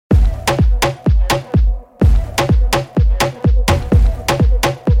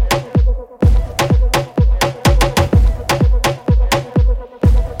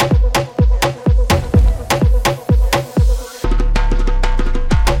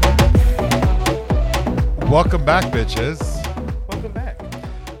Welcome back, bitches. Welcome back.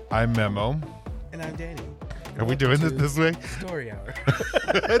 I'm Memo. And I'm Danny. Are we doing this way? Story hour.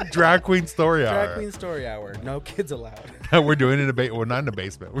 Drag Queen Story Hour. Drag Queen Story Hour. No kids allowed. We're doing it we're not in the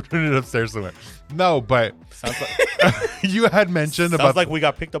basement. We're doing it upstairs somewhere. No, but Sounds like, you had mentioned sounds about like we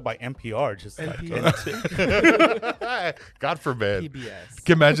got picked up by NPR. Just God forbid. PBS. Can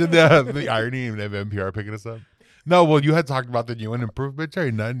you imagine the irony of NPR picking us up? No, well, you had talked about the new and improved bitch.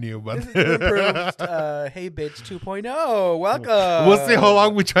 Or nothing new, but This is the improved Hey Bitch 2.0. Welcome. we'll see how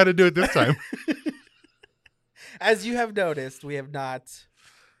long we try to do it this time. As you have noticed, we have not.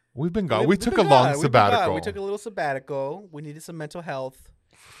 We've been gone. We took a long sabbatical. We took a little sabbatical. We needed some mental health.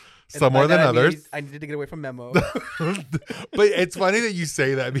 Some more than others. I needed to get away from Memo. But it's funny that you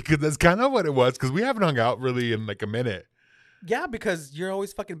say that because that's kind of what it was, because we haven't hung out really in like a minute. Yeah, because you're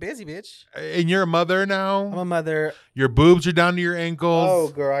always fucking busy, bitch. And you're a mother now. I'm a mother. Your boobs are down to your ankles. Oh,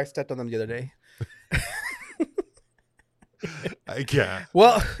 girl, I stepped on them the other day. I can't.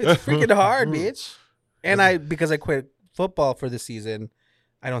 Well, it's freaking hard, bitch. And because I quit football for this season,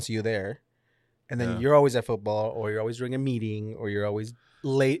 I don't see you there. And then you're always at football, or you're always doing a meeting, or you're always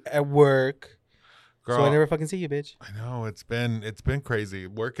late at work. Girl, So I never fucking see you, bitch. I know it's been crazy.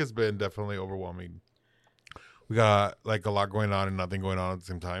 Work has been definitely overwhelming. We got like a lot going on and nothing going on at the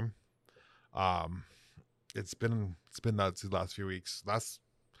same time. It's been nuts the last few weeks.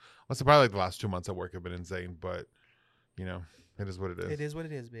 Probably like the last 2 months at work have been insane, but you know, it is what it is. It is what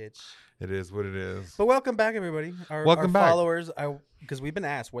it is, bitch. It is what it is. But welcome back, everybody. Welcome back. Followers, because we've been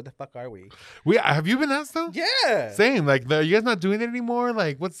asked, where the fuck are we? Have you been asked though? Yeah. Same. Like, are you guys not doing it anymore?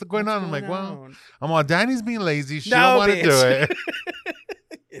 Like, what's going on? I'm like, well, I'm on. Danny's being lazy. She don't want to do it.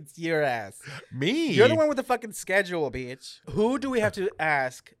 It's your ass. Me. You're the one with the fucking schedule, bitch. Who do we have to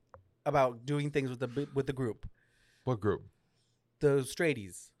ask about doing things with the group? What group? The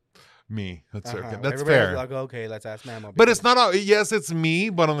straighties. Me. That's Uh-huh. That's Everybody's fair. Like, okay, let's ask Mamo. But it's not all. Yes, it's me.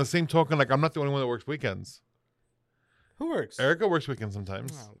 But on the same token, like, I'm not the only one that works weekends. Who works? Erica works weekends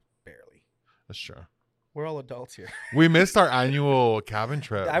sometimes. Oh, barely. That's true. We're all adults here. We missed our annual cabin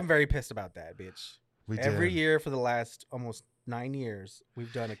trip. I'm very pissed about that, bitch. We Every did. year for the last almost 9 years,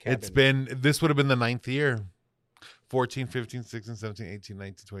 we've done a cabin. This would have been the 9th year. 14, 15, 16, 17, 18,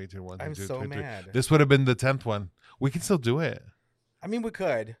 19, 20, 21, I'm 22, so 23. mad. This would have been the 10th one. We can still do it. I mean, we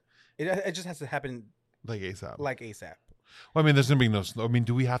could. It just has to happen Like ASAP. like ASAP. Well, I mean, there's going to be no snow. I mean,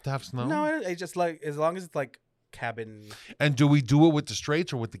 do we have to have snow? No, it's just like, as long as it's like cabin. And do we do it with the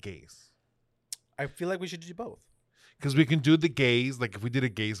straights or with the gays? I feel like we should do both. Because we can do the gays. Like, if we did a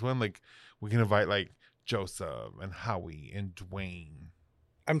gays one, like, we can invite, like, Joseph and Howie and Dwayne.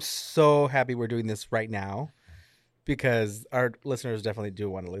 I'm so happy we're doing this right now, because our listeners definitely do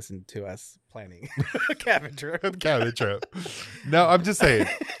want to listen to us planning a cabin trip. Cabin trip. No, I'm just saying.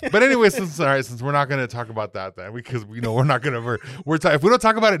 But anyway, since we're not going to talk about that then, because we're not going to. If we don't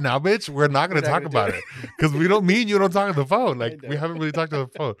talk about it now, bitch, we're not going to talk about it, because me and you don't talk on the phone. Like, we haven't really talked on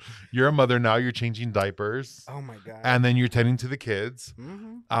the phone. You're a mother now. You're changing diapers. Oh my god. And then you're tending to the kids.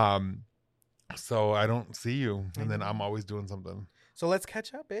 Mm-hmm. So I don't see you, and then I'm always doing something. So let's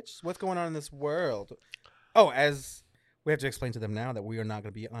catch up, bitch. What's going on in this world? Oh, as we have to explain to them now that we are not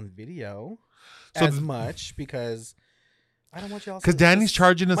going to be on video much, because I don't want y'all. Because Danny's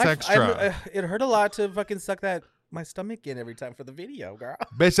charging us extra. It hurt a lot to fucking suck my stomach in every time for the video, girl.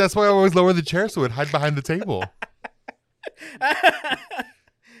 Bitch, that's why I always lower the chair so it hide behind the table.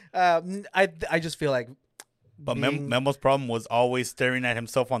 I just feel like. But Memo's problem was always staring at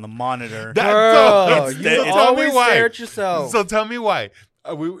himself on the monitor. Girl, you always stare at yourself. So tell me why.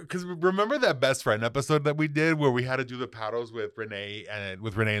 Because remember that best friend episode that we did where we had to do the paddles with Renee and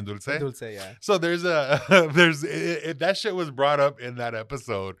Dulce? Dulce, yeah. So that shit was brought up in that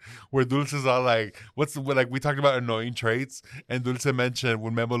episode where Dulce's all like, we talked about annoying traits, and Dulce mentioned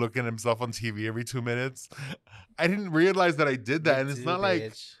when Memo looking at himself on TV every 2 minutes. I didn't realize that I did that, and it's not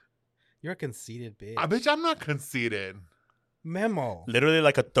like. You're a conceited bitch. Bitch, I'm not conceited. Memo. Literally,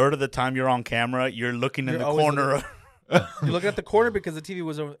 like a third of the time you're on camera, you're looking in the corner. You're looking at the corner because the TV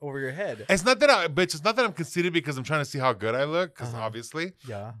was over your head. It's not that I'm conceited because I'm trying to see how good I look, because obviously.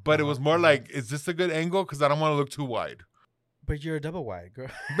 Yeah. But it was more like, is this a good angle? Because I don't want to look too wide. But you're a double wide,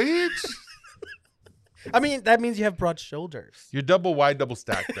 girl. Bitch. I mean, that means you have broad shoulders. You're double wide, double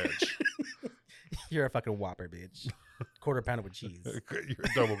stacked, bitch. You're a fucking whopper, bitch. Quarter pounder with cheese. You're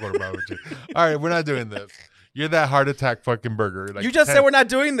a double quarter pounder with cheese. All right, we're not doing this. You're that heart attack fucking burger. Like, you just said we're not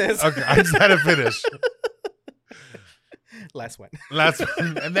doing this. Okay, I just had to finish. Last one.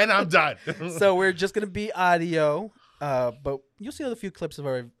 And then I'm done. So we're just going to be audio, but you'll see a few clips of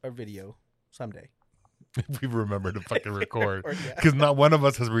our video someday. We remember to fucking record. Yeah. Because not one of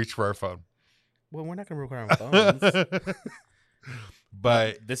us has reached for our phone. Well, we're not gonna record on phones.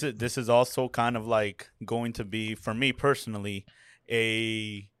 But this is also kind of like going to be, for me personally,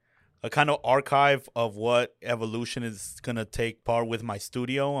 a kind of archive of what evolution is gonna take part with my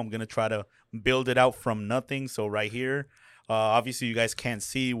studio. I'm gonna try to build it out from nothing. So right here, obviously you guys can't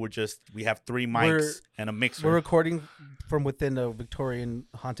see. We have 3 mics and a mixer. We're recording from within a Victorian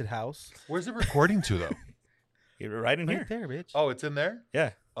haunted house. where's it recording to though? Right in here. Right there, bitch. Oh, it's in there.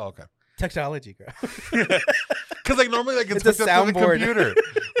 Yeah. Oh, okay. Technology, girl. Because like normally like it's It's a hooked up to the soundboard. computer,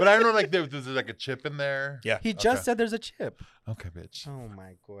 but I don't know like there's like a chip in there. Yeah. He just said there's a chip. Okay, bitch. Oh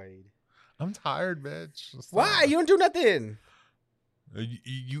my god. I'm tired, bitch. Why? You don't do nothing.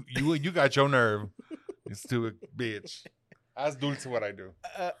 You got your nerve, you stupid bitch. Ask Dulce what I do.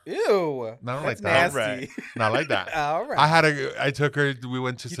 Ew. Not That's like that. nasty. Not like that. All right. I took her. We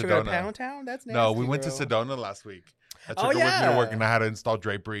went to You took her to Sedona. Pound Town? That's nasty. No, we went bro. to Sedona last week. I took Oh, her with me to yeah. work, and I had to install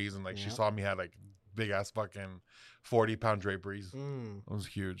draperies, and like she Yeah. saw me had like big ass fucking 40-pound draperies. Mm. It was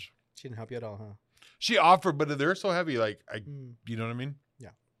huge. She didn't help you at all, huh? She offered, but they're so heavy. Like Mm. you know what I mean? Yeah.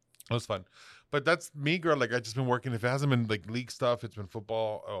 It was fun. But that's me, girl. Like I just been working. If it hasn't been like league stuff, it's been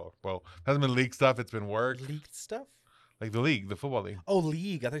football. Oh well, if it hasn't been league stuff. It's been work. Leaked stuff? Like the league, the football league. Oh,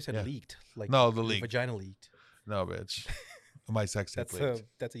 league. I thought you said Yeah. leaked. Like No, the your league. Vagina leaked. No, bitch. My sex tape leaked.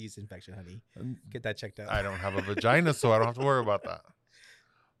 That's a yeast infection, honey. And Get that checked out. I don't have a vagina, so I don't have to worry about that.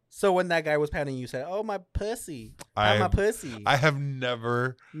 So when that guy was pounding you, said, "Oh, my pussy. Pound my pussy." I have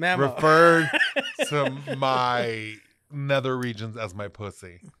never Memo. referred to my nether regions as my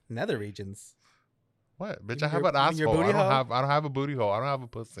pussy. Nether regions. What, bitch? You I have mean an your asshole. booty I don't hole? have a booty hole. I don't have a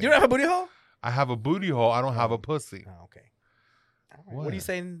pussy. You don't have a booty hole? I have a booty hole. I don't have a pussy. Oh, okay. All right. What do you What?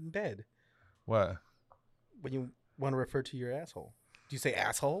 say in bed What? when you want to refer to your asshole? Do you say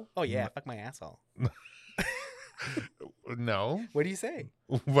asshole? Oh yeah, fuck my asshole. No. What do you say?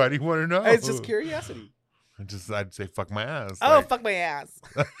 Why do you want to know? It's just curiosity. I'd say fuck my ass. Oh, Like, fuck my ass.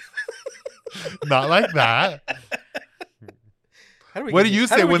 not like that. How do we What get do you here?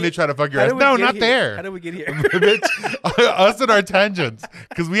 How say we when they get- try to fuck your how ass? do we No, get not here? there. How do we get here? Bitch, us and our tangents,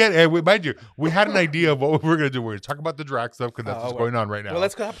 because we had, mind you, we had an idea of what we were gonna do. We were gonna talk about the drag stuff because that's Oh, what's well. going on right now. Well,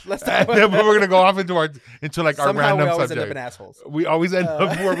 let's go. Let's talk And about then that. we're gonna go off into like our Somehow random we always subject. end up in assholes. We always end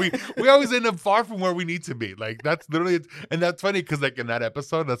up where we always end up far from where we need to be. Like that's literally, and that's funny because like in that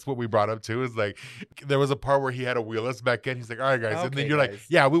episode, that's what we brought up too. Is like there was a part where he had to wheel us back in. He's like, "All right, guys," and Okay, then you're like, guys.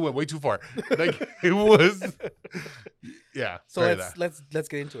 "Yeah, we went way too far." Like it was, yeah. So very let's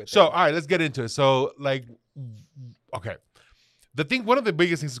get into it. so, then. all right, let's get into it. So, like, okay. One of the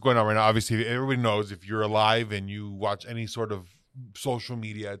biggest things that's going on right now, obviously, everybody knows if you're alive and you watch any sort of social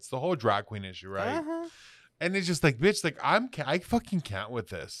media, it's the whole drag queen issue, right? Uh-huh. And it's just like, bitch, like, I fucking can't with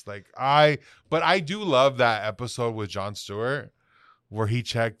this. But I do love that episode with Jon Stewart where he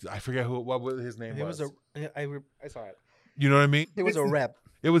checked, I forget what his name It was. I saw it. You know what I mean? It was a rep.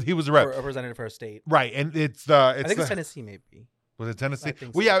 He was a rep. Or a representative for a state. Right. And I think it's Tennessee, maybe. Was it Tennessee? I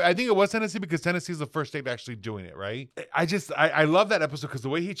think Well, so. yeah, I think it was Tennessee because Tennessee is the first state actually doing it, right? I love that episode because the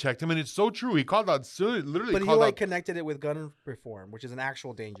way he checked him, and it's so true. He called out, literally But he called out, connected it with gun reform, which is an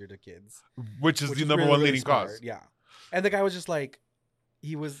actual danger to kids. which is which the is number really, one really leading smart. cause. Yeah. And the guy was just like,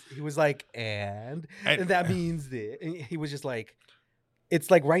 he was like, and that means that. And he was just like,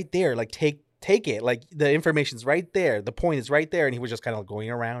 it's like right there. Like take it. Like the information's right there. The point is right there. And he was just kind of going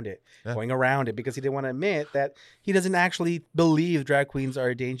around it because he didn't want to admit that he doesn't actually believe drag queens are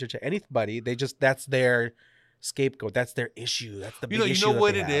a danger to anybody. That's their scapegoat. That's their issue. That's the big issue. You know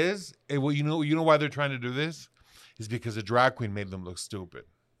what it is? Well, you know why they're trying to do this? Is because a drag queen made them look stupid.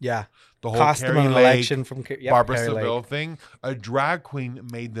 Yeah. The whole Cost them Carrie an Lake, election from Barbara Carrie Lake. Seville thing. A drag queen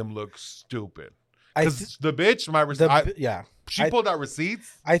made them look stupid. I Because the bitch, she pulled out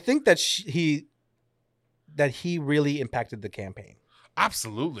receipts. I think that he really impacted the campaign.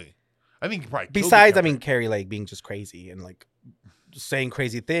 Absolutely. I think he probably killed Besides, the I mean, Carrie Lake being just crazy and like saying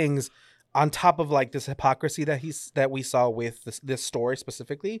crazy things, on top of like this hypocrisy that we saw with this story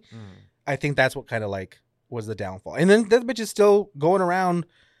specifically. I think that's what kind of like was the downfall. And then that bitch is still going around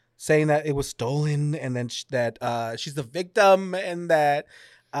saying that it was stolen, and then that she's the victim, and that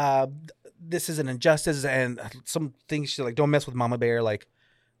this is an injustice, and some things she like, don't mess with Mama Bear. Like,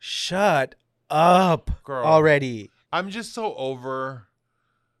 shut up, Girl. already. I'm just so over.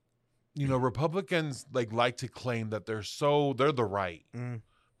 Republicans like to claim that they're the right,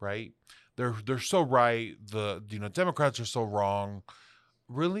 right? They're so right. The Democrats are so wrong.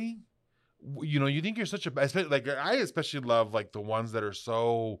 Really? You think you're such a, I especially love like the ones that are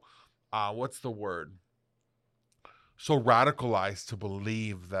so, what's the word? so radicalized to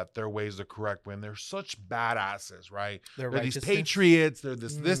believe that their ways are correct when they're such badasses, right? They're these patriots. They're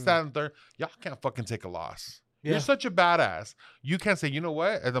this, that, and third. Y'all can't fucking take a loss. Yeah. You're such a badass. You can't say, you know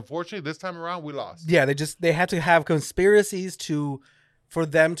what? And unfortunately, this time around, we lost. Yeah, they had to have conspiracies for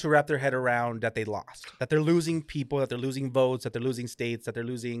them to wrap their head around that they lost, that they're losing people, that they're losing votes, that they're losing states, that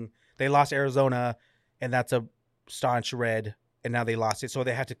they lost Arizona, and that's a staunch red, and now they lost it. So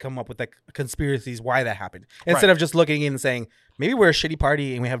they had to come up with like conspiracies why that happened. Instead of just looking in and saying, maybe we're a shitty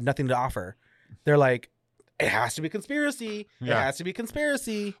party and we have nothing to offer. They're like, it has to be conspiracy. Yeah. It has to be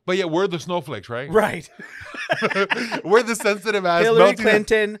conspiracy. But yet we're the snowflakes, right? Right. We're the sensitive ass. Hillary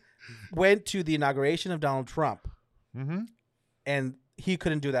Clinton went to the inauguration of Donald Trump. Mm-hmm. And he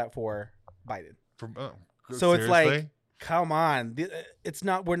couldn't do that for Biden. So seriously? It's like, come on.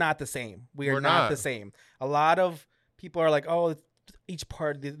 We're not the same. We're not the same. A lot of people are like, oh, each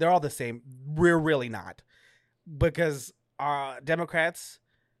party, they're all the same. We're really not. Because Democrats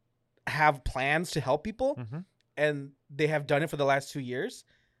have plans to help people, and they have done it for the last 2 years.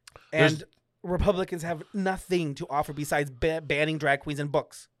 And Republicans have nothing to offer besides banning drag queens and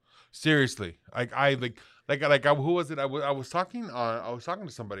books. Seriously. Who was it? I was talking to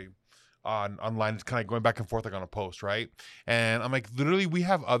somebody online, kind of going back and forth like on a post, right? And I'm like, literally, we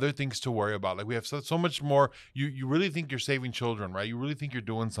have other things to worry about. Like we have so much more. You really think you're saving children, right? You really think you're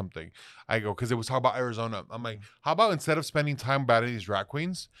doing something. I go, because it was talking about Arizona. I'm like, how about instead of spending time battling these drag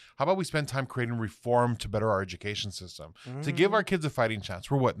queens, how about we spend time creating reform to better our education system, to give our kids a fighting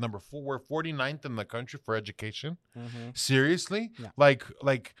chance? We're what, number 4? We're 49th in the country for education. Seriously? Yeah. Like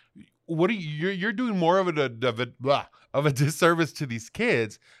what are you're doing more of a disservice to these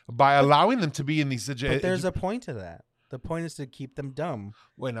kids by allowing them to be in these situations. But there's a point to that. The point is to keep them dumb.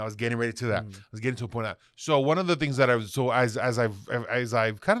 When I was getting ready to that, I was getting to a point out. So one of the things that I was as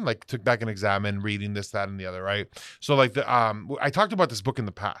I've kind of like took back an exam and reading this, that, and the other, right? So like I talked about this book in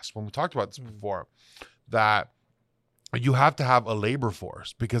the past when we talked about this before, that you have to have a labor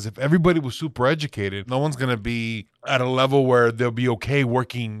force, because if everybody was super educated, no one's going to be at a level where they'll be okay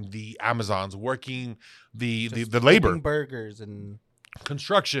working the Amazons, working the labor, burgers and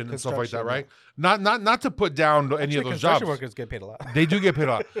construction and stuff like that, right? Not to put down any of those jobs. Construction workers get paid a lot. They do get paid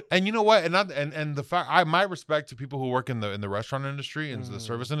a lot. And you know what? And the fact, my respect to people who work in the restaurant industry and the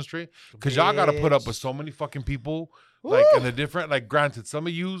service industry, because y'all got to put up with so many fucking people, like in the different, like granted, some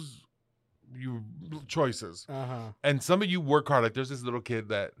of you choices, and some of you work hard. Like there's this little kid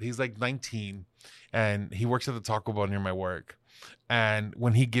that he's like 19 and he works at the Taco Bell near my work, and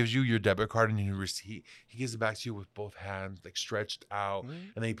when he gives you your debit card and you receipt, he gives it back to you with both hands like stretched out,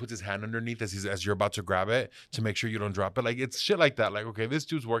 and then he puts his hand underneath as you're about to grab it to make sure you don't drop it. Like it's shit like that. Like, okay, this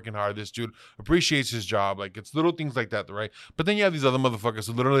dude's working hard, this dude appreciates his job. Like it's little things like that, right? But then you have these other motherfuckers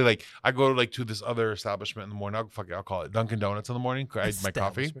who literally, like, I go to this other establishment in the morning. I'll call it Dunkin' Donuts in the morning. I eat my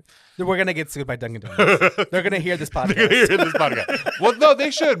coffee. We're gonna get sued by Dunkin' Donuts. They're gonna hear this podcast. Well, no,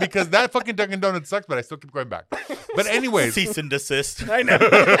 they should, because that fucking Dunkin' Donuts sucks, but I still keep going back. But anyways, cease and desist. I know.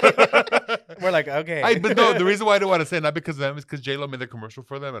 We're like, okay. But no, the reason why I don't want to say it, not because of them, is because J-Lo made the commercial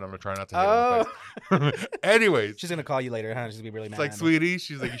for them, and I'm gonna try not to hit them. Anyways, she's gonna call you later, huh? She's gonna be really mad. It's like, sweetie,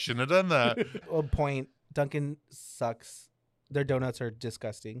 she's like, you shouldn't have done that. Well, point. Dunkin' sucks. Their donuts are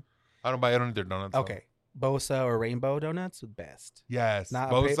disgusting. I don't eat their donuts. Okay. Bosa or Rainbow donuts, best. Yes,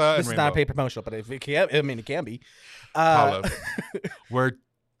 not Bosa. This is not a paid promotional, but if it can, it can be. We're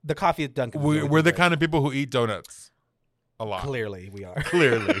the coffee at Dunkin'. We're the kind of people who eat donuts a lot. Clearly, we are.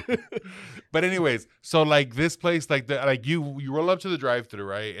 Clearly. But anyways, so like this place, like you roll up to the drive-thru,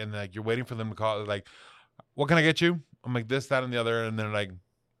 right, and like you're waiting for them to call. Like, what can I get you? I'm like, this, that, and the other, and they're like,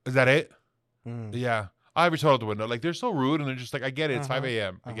 is that it? Yeah. I have your total out the window. Like, they're so rude, and they're just like, I get it. It's 5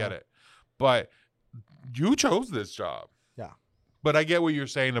 a.m. I get it. But you chose this job. Yeah. But I get what you're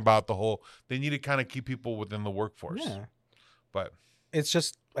saying about the whole, they need to kind of keep people within the workforce. Yeah. But it's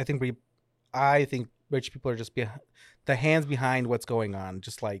just, I think rich people are just the hands behind what's going on.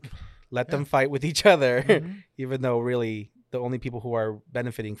 Just like, let them fight with each other, even though really the only people who are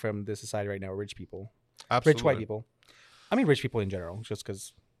benefiting from this society right now are rich people. Absolutely. Rich white people. I mean, rich people in general, just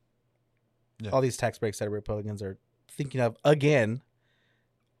because all these tax breaks that Republicans are thinking of again.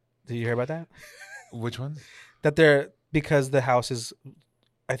 Did you hear about that? Which one? That because the House is,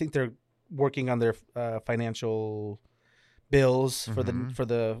 I think they're working on their financial bills for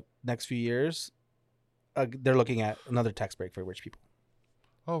the next few years. They're looking at another tax break for rich people.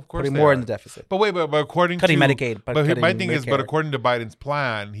 Oh, of course putting they more are. in the deficit. But wait, but according Cutting to Medicaid, but cutting my thing is, but Medicare. according to Biden's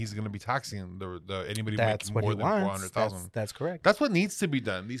plan, he's going to be taxing the anybody That's making what more he than wants. 400,000. That's correct. That's what needs to be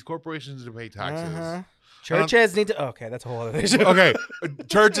done. These corporations need to pay taxes. Uh-huh. Churches need to. Okay, that's a whole other issue. Okay,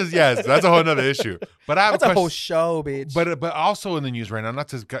 churches, yes, that's a whole other issue. But I have That's a a whole question. show, bitch. But also in the news right now, not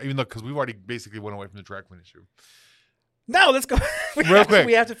to even though because we've already basically went away from the drag queen issue. no, let's go. Real quick.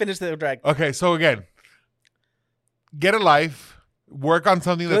 We have to finish the drag. Okay, so again, get a life, work on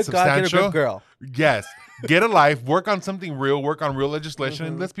something that's Good God, get a substantial. good girl. Yes. Get a life, work on something real, work on real legislation. Mhm.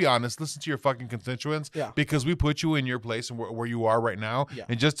 And let's be honest, listen to your fucking constituents Yeah. because we put you in your place and where you are right now. Yeah.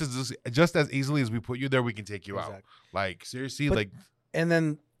 And just as easily as we put you there, we can take you out. Exactly. Like, seriously, But- like, And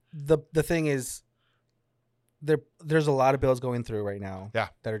then the thing is, there's a lot of bills going through right now. Yeah.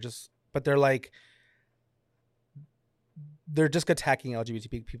 That are just, but they're just attacking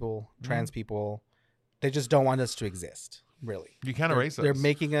LGBT people, trans people. They just don't want us to exist. Really, you can't erase us. They're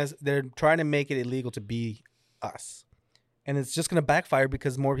making us. They're trying to make it illegal to be us, and it's just going to backfire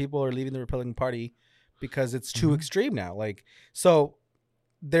because more people are leaving the Republican Party because it's too extreme now. Like, so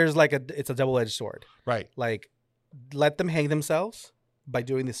there's it's a double-edged sword. Right. Like, let them hang themselves by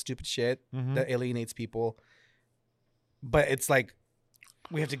doing this stupid shit Mhm. that alienates people. But it's like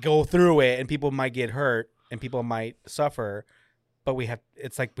we have to go through it, and people might get hurt, and people might suffer. But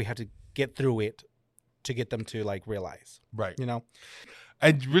it's like we have to get through it to get them to like realize, Right. you know.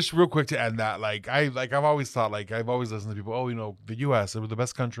 And just real quick to end that, I've always thought, I've always listened to people, the U.S. we're the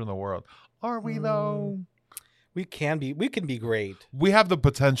best country in the world. Are we though? We can be great, We have the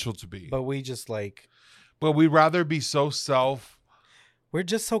potential to be, but we just but we'd rather be so we're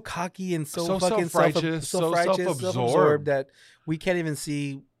just so cocky and so fucking self-righteous, so self-absorbed. self-absorbed that we can't even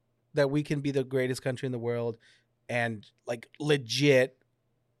see that we can be the greatest country in the world and like legit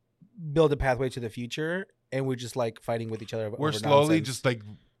build a pathway to the future, and we're just like fighting with each other. We're over slowly nonsense. just like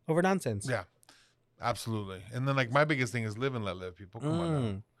over nonsense. Yeah, absolutely. And then my biggest thing is live and let live. People, come on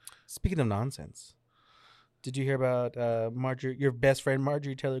now. Speaking of nonsense, did you hear about your best friend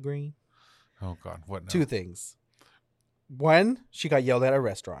Marjorie Taylor Greene? Oh God, what now? 2 things. One, she got yelled at a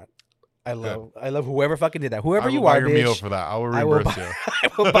restaurant. I love whoever fucking did that. Whoever you buy are, your bitch. meal for that. I will reimburse you. I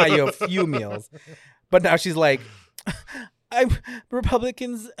will buy you a few meals. But now she's like,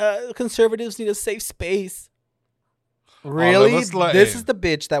 Republicans, conservatives need a safe space. Really? This is the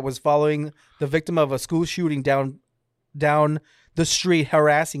bitch that was following the victim of a school shooting down the street,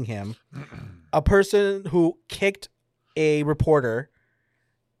 harassing him. A person who kicked a reporter,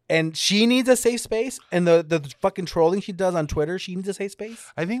 and she needs a safe space. And the fucking trolling she does on Twitter, she needs a safe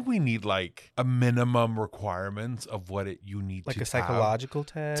space. I think we need a minimum requirements of what you need Like to a psychological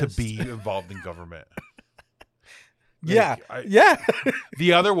have test to be involved in government. Yeah. Yeah.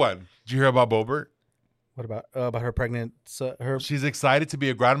 The other one. Did you hear about Bobert? What about her pregnant? Her She's excited to be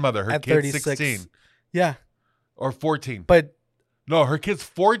a grandmother. Her at kid's 36. 16 Yeah, or 14. but No, her kid's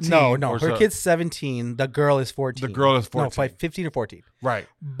 14. no, her kid's 17. The girl is 14. The girl is 14. No, 15 or 14. Right.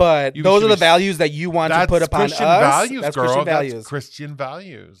 But You those should are the be- values that you want to That's put upon Christian us. values, That's girl. Christian That's values. Christian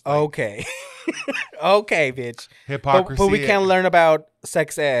values. Okay. Okay, bitch. Hypocrisy. But we can't learn about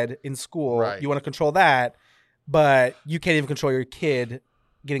sex ed in school. Right. You want to control that, but you can't even control your kid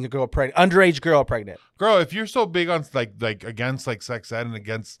getting a girl pregnant, underage girl pregnant. Girl, if you're so big on against sex ed and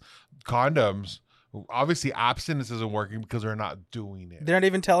against condoms, obviously abstinence isn't working because they're not doing it. They're not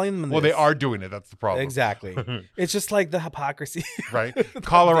even telling them Well, this. they are doing it. That's the problem. Exactly. It's just like the hypocrisy. Right?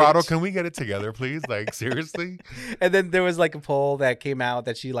 Colorado, bitch. can we get it together, please? Seriously? And then there was a poll that came out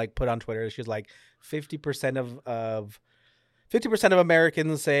that she put on Twitter. She was like 50% of 50% of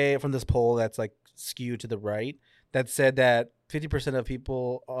Americans say from this poll that's skewed to the right that said that 50% of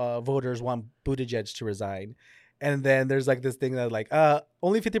people voters want Buttigieg to resign. And then there's this thing that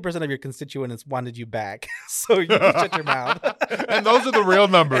only 50% of your constituents wanted you back. So you can shut your mouth. And those are the real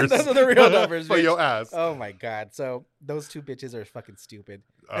numbers. Those are the real numbers, For bitch. your ass. Oh my God. So those 2 bitches are fucking stupid.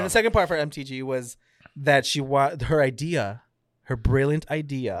 And the second part for MTG was that her brilliant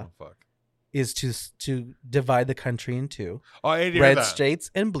idea Oh, fuck. is to divide the country in 2. Oh, I didn't hear Red that.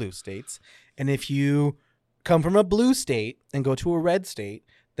 states and blue states. And if you come from a blue state and go to a red state,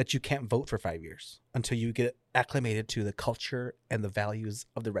 that you can't vote for 5 years until you get acclimated to the culture and the values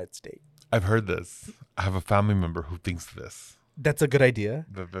of the red state. I've heard this. I have a family member who thinks this. That's a good idea.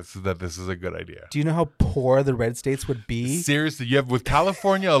 That this is a good idea. Do you know how poor the red states would be? Seriously, you have with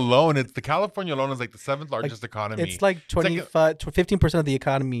California alone. California alone is the 7th largest economy. It's 15% of the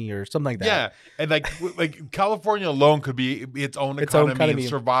economy or something like that. Yeah, and California alone could be its own economy and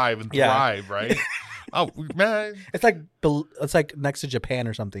survive and thrive, right? Oh man, It's like next to Japan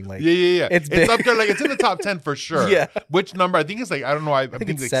or something. Like yeah. It's It's up there, like it's in the top 10 for sure. Yeah. Which number? I think it's like I don't know. I think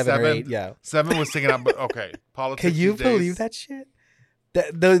it's like 7 or 8. Yeah. 7 was sticking out, but okay. Politics. Can you these days. believe that shit?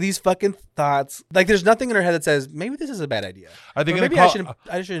 These fucking thoughts. Like, there's nothing in her head that says maybe this is a bad idea. Are they Or gonna maybe call?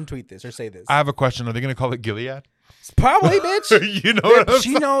 I shouldn't tweet this or say this. I have a question. Are they going to call it Gilead? Probably, bitch. You know what I'm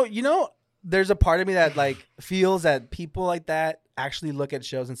saying? You know. There's a part of me that like feels that people like that actually look at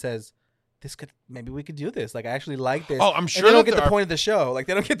shows and says, maybe we could do this. Like, I actually like this. Oh, I'm sure And they don't that get the point of the show. Like,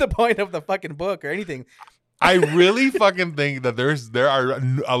 they don't get the point of the fucking book or anything. I really fucking think that there are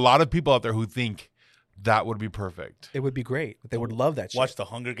a lot of people out there who think that would be perfect. It would be great. They would love that shit. Watch the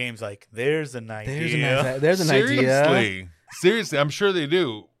Hunger Games. Like, there's an idea. There's an idea. Seriously, I'm sure they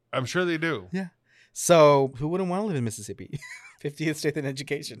do. Yeah. So who wouldn't want to live in Mississippi? 50th state in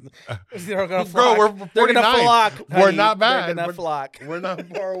education. They're gonna flock. Bro, we're 49. They're gonna flock. We're honey. not bad. They're gonna flock. We're not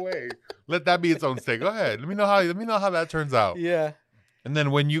far away. Let that be its own state. Go ahead. Let me know how that turns out. Yeah. And then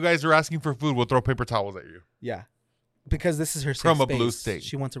when you guys are asking for food, we'll throw paper towels at you. Yeah. Because this is her safe From a space. blue state.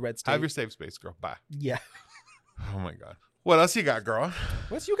 She wants a red state. Have your safe space, girl. Bye. Yeah. Oh my God. What else you got, girl?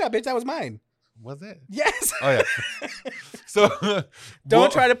 What's you got, bitch? That was mine. Was it? Yes. Oh yeah. So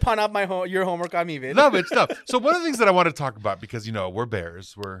Don't try to pun up your homework on me, bitch. No, bitch, no. So one of the things that I want to talk about, because we're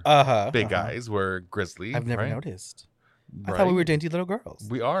bears, we're big guys, we're grizzly. I've never right? noticed. Right? I thought we were dainty little girls.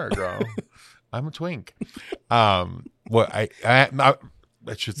 We are, girl. I'm a twink. What I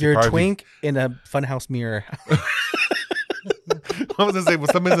should say. You're a twink in a funhouse mirror. I was gonna say,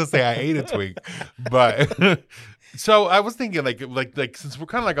 well, somebody's gonna say I ate a twink, but so I was thinking, like since we're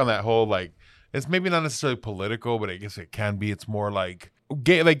kind of like on that whole like, it's maybe not necessarily political, but I guess it can be. It's more like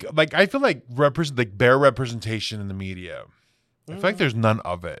gay, like I feel like bear representation in the media. I feel like there's none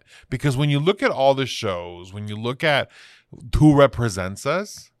of it, because when you look at all the shows, when you look at who represents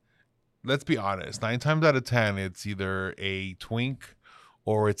us, let's be honest, 9 times out of 10, it's either a twink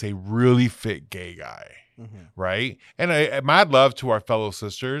or it's a really fit gay guy. Right? And I mad love to our fellow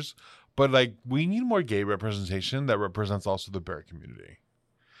sisters, but like we need more gay representation that represents also the bear community.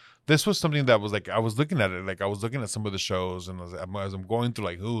 This was something that was like, I was looking at it, like I was looking at some of the shows, and as I'm going through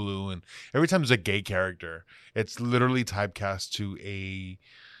like Hulu, and every time there's a gay character, it's literally typecast to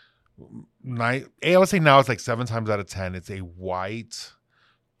I would say now it's like 7 times out of 10, it's a white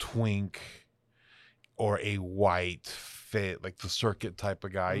twink or a white fit, like the circuit type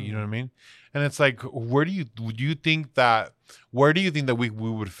of guy. You know what I mean? And it's like, where do you think that we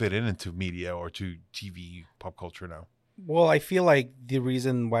would fit into media or to TV pop culture now? Well, I feel like the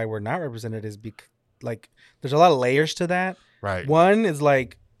reason why we're not represented is because like there's a lot of layers to that. Right. One is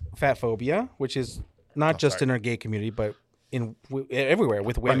like fat phobia, which is not just in our gay community, but everywhere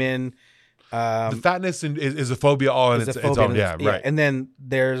with women. Right. The fatness is a phobia all in its own. Yeah, right. And then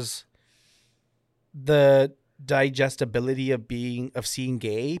there's the digestibility of seeing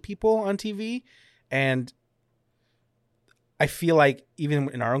gay people on TV, and I feel like even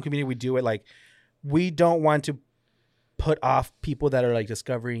in our own community we do it. Like, we don't want to put off people that are like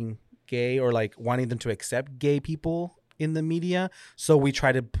discovering gay or like wanting them to accept gay people in the media, so we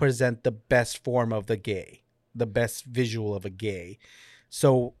try to present the best form of the gay, the best visual of a gay,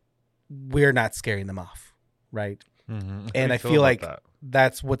 so we're not scaring them off, right? And I feel like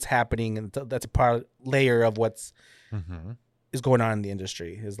that's what's happening, and that's a part layer of what's is going on in the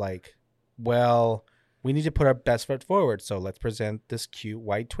industry. Is like, well, we need to put our best foot forward, so let's present this cute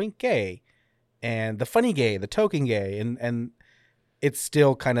white twink gay and the funny gay, the token gay, and it's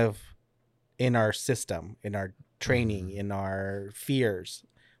still kind of in our system, in our training, in our fears.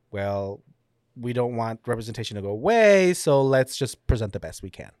 Well, we don't want representation to go away, so let's just present the best we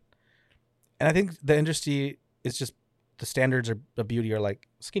can. And I think the industry is just, the standards of beauty are like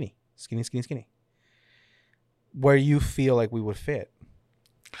skinny. Where you feel like we would fit.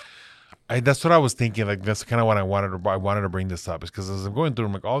 That's what I was thinking. Like, that's kind of what I wanted to bring this up, is because as I'm going through,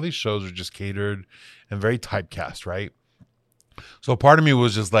 I'm like, all these shows are just catered and very typecast, right? So part of me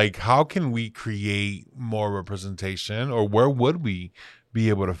was just like, how can we create more representation, or where would we be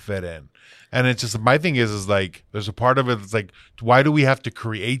able to fit in? And it's just, my thing is like, there's a part of it that's like, why do we have to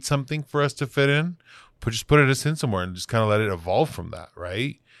create something for us to fit in? Just put it in somewhere and just kind of let it evolve from that,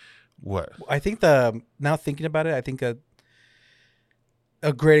 right? What? I think now thinking about it, I think a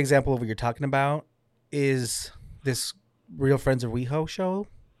great example of what you're talking about is this Real Friends of WeHo show.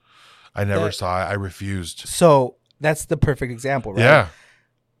 I never saw it. I refused. So that's the perfect example, right? Yeah.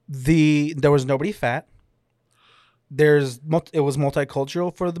 There was nobody fat. It was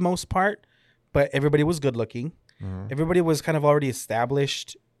multicultural for the most part, but everybody was good looking. Everybody was kind of already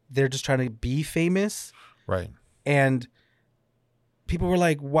established. They're just trying to be famous. Right. And people were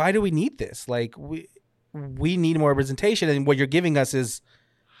like, why do we need this? Like, we need more representation, and what you're giving us is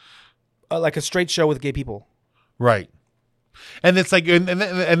like a straight show with gay people. Right. And it's like, and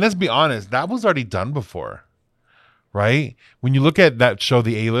let's be honest, that was already done before, right? When you look at that show,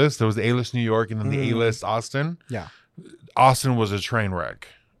 The A-List, there was the A-List New York and then the A-List Austin. Yeah. Austin was a train wreck.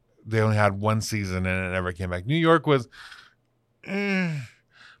 They only had one season and it never came back. New York was,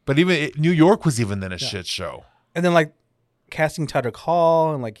 but even New York was even then a shit show. And then like casting Tudor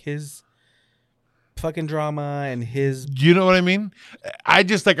Hall and like his fucking drama and his, you know what I mean? I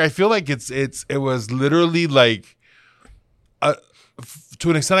just like, I feel like it was literally like, to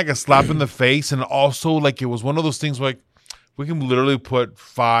an extent, like a slap in the face, and also like it was one of those things where, like, we can literally put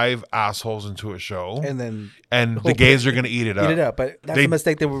 5 assholes into a show, and the gays are gonna eat it up. But that's the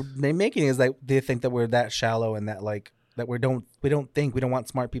mistake they're making, is like they think that we're that shallow and that like that we don't think, we don't want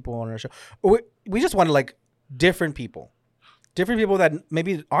smart people on our show. We just want like different people that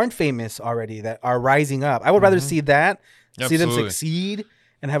maybe aren't famous already, that are rising up. I would rather see that, see them succeed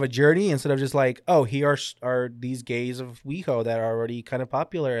and have a journey, instead of just like, oh, here are these gays of WeHo that are already kind of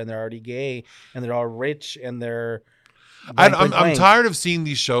popular and they're already gay and they're all rich and they're. I'm tired of seeing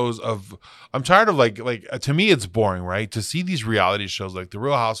these shows I'm tired of like to me it's boring, right? To see these reality shows like The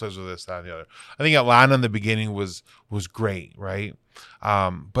Real Housewives or this, that, and the other. I think Atlanta in the beginning was great, right?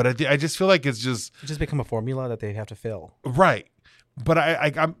 But I just feel like it's just become a formula that they have to fill, right? But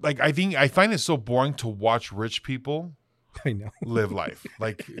I'm like, I find it so boring to watch rich people. I know. Live life.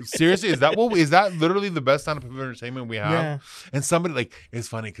 Like, seriously, is that literally the best kind of entertainment we have? Yeah. And somebody, like, it's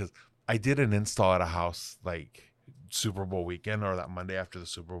funny because I did an install at a house like Super Bowl weekend, or that Monday after the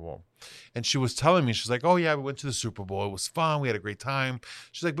Super Bowl. And she was telling me, she's like, oh yeah, we went to the Super Bowl. It was fun. We had a great time.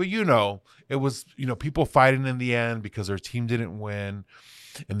 She's like, but it was, people fighting in the end because their team didn't win.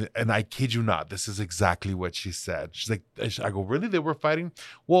 And I kid you not, this is exactly what she said. She's like, I go, really? They were fighting?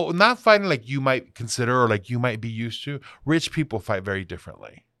 Well, not fighting like you might consider or like you might be used to. Rich people fight very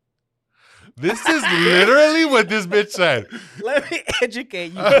differently. This is literally what this bitch said. Let me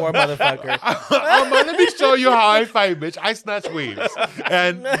educate you, poor motherfucker. Let me show you how I fight, bitch. I snatch weaves.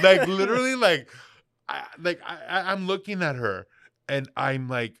 And like literally I'm looking at her and I'm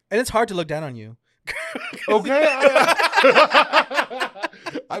like. And it's hard to look down on you. Okay.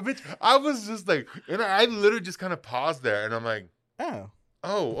 I was just like, and I literally just kind of paused there, and I'm like, oh,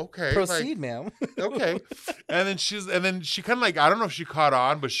 okay. Proceed, ma'am. Okay. And then she kind of like, I don't know if she caught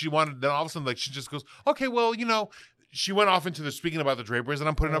on, but she wanted, then all of a sudden, like, she just goes, okay, well, she went off into the speaking about the draperies, and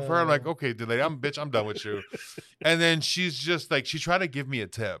I'm putting up for her. I'm like, okay, lady, I'm done with you. And then she's just like, she tried to give me a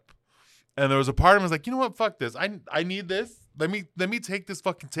tip. And there was a part of me was like, you know what? Fuck this. I need this. Let me take this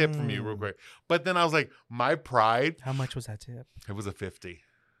fucking tip from you real quick. But then I was like, my pride. How much was that tip? It was a 50.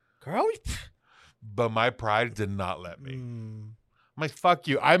 Girl. But my pride did not let me. I'm like, fuck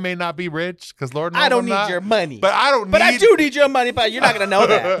you. I may not be rich because Lord knows I don't need your money. But I do need your money, but you're not going to know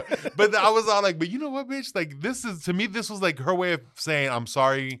that. But I was all like, but you know what, bitch? Like, this was like her way of saying, I'm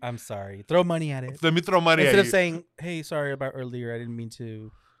sorry. I'm sorry. Throw money at it. Let me throw money Instead at you. Instead of saying, hey, sorry about earlier. I didn't mean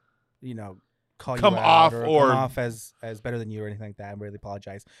to, call come you out off or come off as better than you or anything like that. I really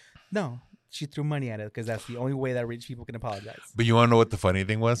apologize. No, she threw money at it because that's the only way that rich people can apologize. But you want to know what the funny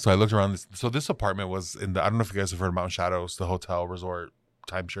thing was? So I looked around this. So this apartment was I don't know if you guys have heard of Mountain Shadows, the hotel resort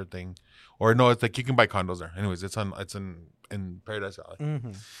timeshare thing, or no, it's like you can buy condos there. Anyways, it's in Paradise Valley.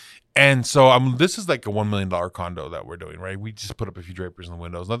 Mm-hmm. And so this is like a $1 million condo that we're doing, right? We just put up a few draperies in the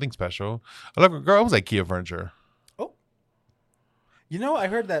windows, nothing special. I look, girl, it was IKEA furniture. I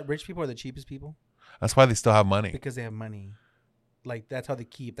heard that rich people are the cheapest people. That's why they still have money. Because they have money. Like, that's how they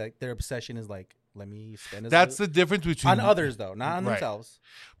keep, like, their obsession is like, let me spend That's the difference between... On others, though, not on themselves.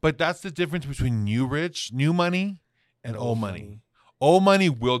 But that's the difference between new money, and old money. Old money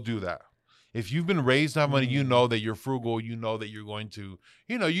will do that. If you've been raised to have money, you know that you're frugal. You know that you're going to...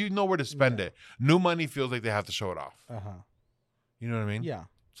 You know where to spend it. New money feels like they have to show it off. Uh-huh. You know what I mean? Yeah.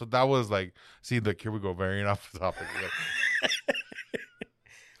 So that was like... See, look, here we go. Veering off the topic.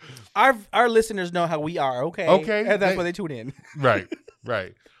 Our listeners know how we are, okay, and that's why they tune in. right.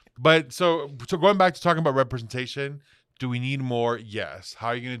 But so going back to talking about representation, do we need more? Yes. How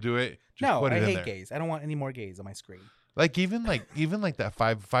are you going to do it? Just put it I hate there. Gays. I don't want any more gays on my screen. Like even that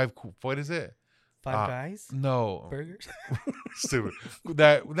five. What is it? Five Guys? No burgers. Stupid.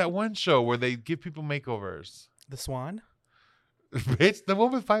 That one show where they give people makeovers. The Swan. It's the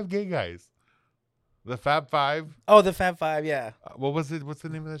one with 5 gay guys. The Fab Five. Oh, the Fab Five, yeah. What was it? What's the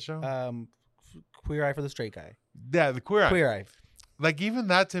name of that show? Queer Eye for the Straight Guy. Yeah, the Queer Eye. Queer Eye. Like even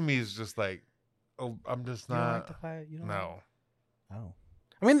that to me is just like, oh, I'm just not. You don't like the five? You don't no. Oh,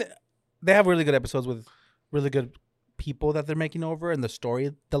 I mean, they have really good episodes with really good people that they're making over, and the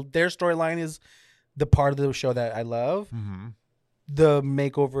story, their storyline is the part of the show that I love. Mm-hmm. The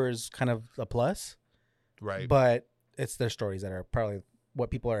makeover is kind of a plus, Right. but it's their stories that are probably what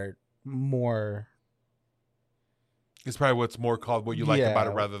people are more. It's probably what's more called what you like about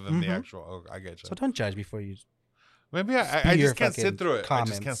it rather than the Mhm. actual. Oh, I get you. So don't judge before you. Maybe I spew your just can't fucking sit through it. I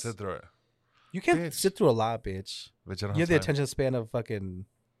just can't comments. sit through it. You can't Bitch. sit through a lot, bitch. Bitch, I don't You have the time. attention span of fucking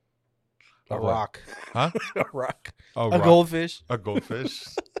a Of what? rock. Huh? A rock. Oh, A rock. goldfish. A goldfish.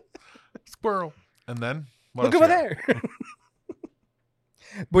 Squirrel. And then what Look else over you got? there.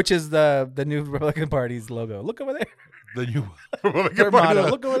 Which is the new Republican Party's logo. Look over there. The new Their motto.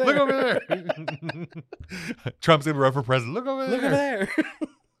 Look over there. Look over there. Trump's gonna run for president. Look over Look there. over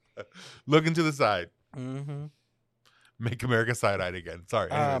there. Looking to the side. Mm-hmm. Make America side-eyed again.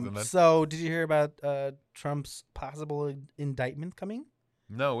 Sorry. Anyways, and then, So, did you hear about Trump's possible indictment coming?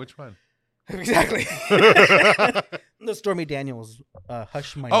 no, which one? Exactly. The Stormy Daniels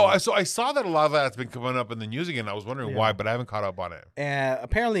hush money. Oh, so I saw that a lot of that's been coming up in the news again. I was wondering why, but I haven't caught up on it. And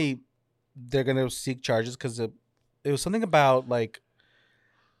apparently, they're gonna seek charges because it was something about like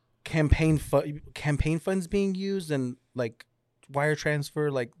campaign funds being used and like wire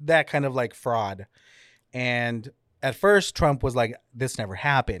transfer, like that kind of like fraud. And at first, Trump was like, "This never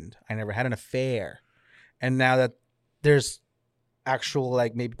happened. I never had an affair." And now that there's actual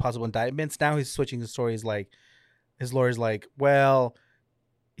like maybe possible indictments, now he's switching the stories. Like his lawyer's like, "Well,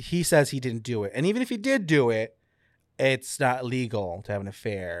 he says he didn't do it, and even if he did do it, it's not legal to have an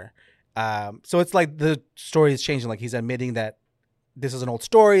affair." So it's like the story is changing. Like he's admitting that this is an old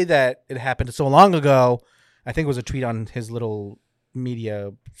story, that it happened so long ago. I think it was a tweet on his little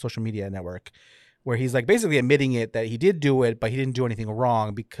social media network, where he's like basically admitting it that he did do it, but he didn't do anything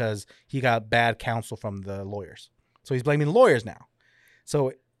wrong because he got bad counsel from the lawyers. So he's blaming the lawyers now.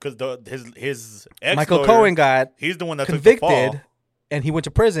 So Because his ex Michael Cohen got he's the one that took convicted, the fall. and he went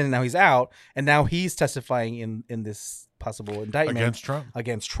to prison, and now he's out, and now he's testifying in this possible indictment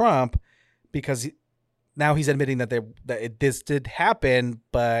Against Trump. because now he's admitting that this did happen,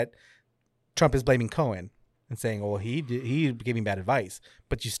 but Trump is blaming Cohen and saying, "Well, he gave me bad advice,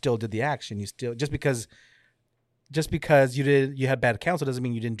 but you still did the action. You still just because you had bad counsel doesn't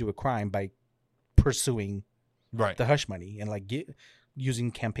mean you didn't do a crime by pursuing Right. the hush money and like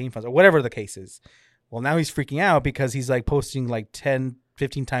using campaign funds or whatever the case is." Well, now he's freaking out because he's like posting like 10,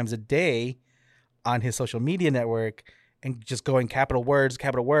 15 times a day on his social media network and just going capital words,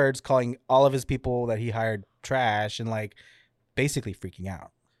 calling all of his people that he hired trash and like basically freaking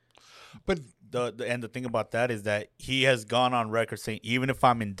out. But The thing about that is that he has gone on record saying, even if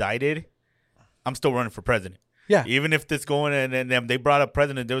I'm indicted, I'm still running for president. Yeah. Even if this going and they brought up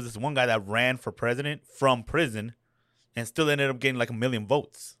president, there was this one guy that ran for president from prison and still ended up getting like 1 million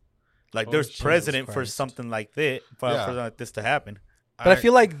votes. Like there's Jesus precedent for Christ. something like that, for something like this to happen. But I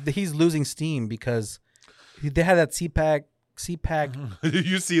feel like he's losing steam because they had that CPAC,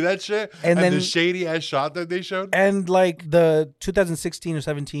 you see that shit? And then- the shady ass shot that they showed? and like the 2016 or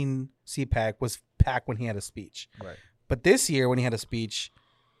 17 CPAC was packed when he had a speech. Right. But this year when he had a speech,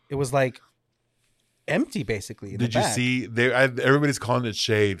 it was like empty basically. Did you see? Everybody's calling it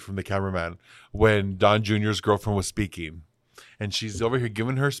shade from the cameraman when Don Jr.'s girlfriend was speaking, and she's over here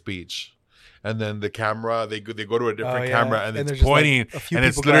giving her speech, and then the camera they go to a different camera and And it's there's just, like, pointing, a few and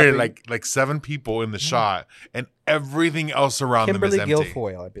it's people literally clapping. like 7 people in the shot, and everything else around Kimberly them is empty.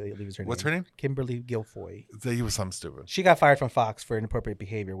 Guilfoyle, I believe is her name. What's her name? Kimberly Guilfoyle. He was something stupid. She got fired from Fox for inappropriate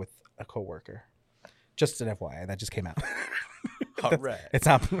behavior with a coworker. Just an FYI, that just came out. All right. It's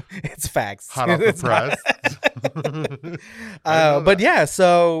not. It's facts. Hot off the It's not- press. But yeah,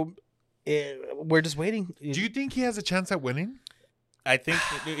 so we're just waiting. Do you think he has a chance at winning? I think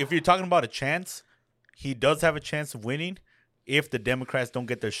if you're talking about a chance, he does have a chance of winning if the Democrats don't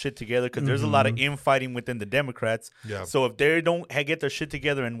get their shit together, because there's a lot of infighting within the Democrats. Yeah. So if they don't get their shit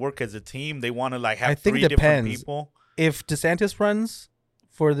together and work as a team, they want to like have I think 3 it different depends. people. If DeSantis runs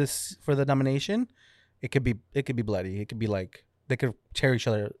for the nomination, it could be bloody. It could be like they could tear each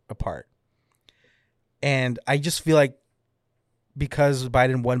other apart. And I just feel like because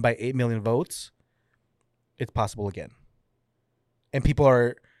Biden won by 8 million votes, it's possible again. And people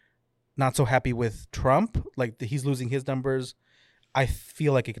are not so happy with Trump, like he's losing his numbers. I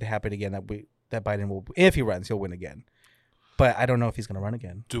feel like it could happen again that Biden will, if he runs, he'll win again. But I don't know if he's going to run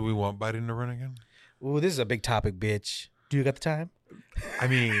again. Do we want Biden to run again? Ooh, this is a big topic, bitch. Do you got the time? I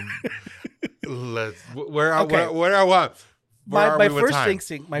mean, where I Okay. want. My first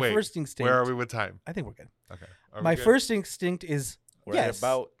instinct. Where are we with time? I think we're good. Okay. Are we My good? first instinct is We're yes. at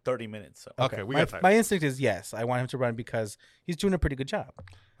about 30 minutes. So. Okay, we got time. My instinct is yes. I want him to run because he's doing a pretty good job.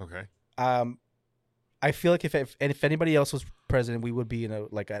 Okay. I feel like if anybody else was president, we would be in an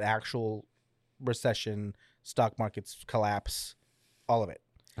actual recession, stock markets collapse, all of it.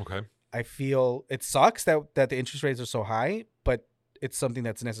 Okay. I feel it sucks that the interest rates are so high, but it's something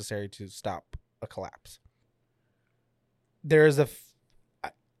that's necessary to stop a collapse. There is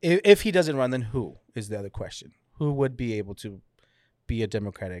if he doesn't run, then who is the other question? Who would be able to be a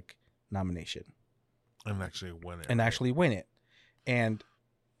Democratic nomination And actually win it. And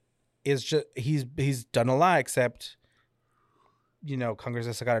it's just he's done a lot, except Congress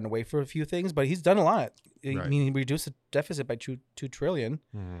has gotten away for a few things, but he's done a lot. I mean, he reduced the deficit by $2 trillion.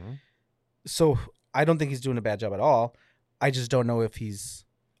 Mm-hmm. So I don't think he's doing a bad job at all. I just don't know if he's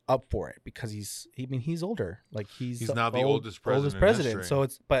up for it because he's older. Like he's now the oldest president. So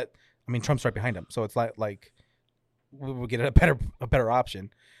but I mean, Trump's right behind him. So it's like we'll get a better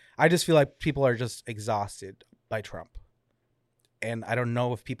option. I just feel like people are just exhausted by Trump. And I don't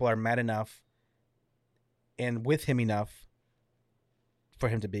know if people are mad enough and with him enough for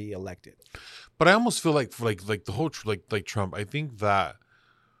him to be elected. But I almost feel like the whole like Trump. I think that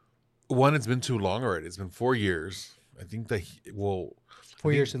one, it's been too long already. It's been 4 years. I think that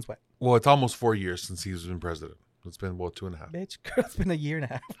 4 years since what? Well, it's almost 4 years since he's been president. It's been 2.5. Bitch, girl, it's been a year and a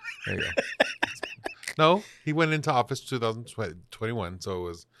half. There you go. No, he went into office 2021, so it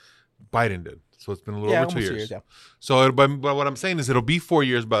was Biden did. So it's been a little over 2 years. 2 years, yeah. So, but what I'm saying is, it'll be 4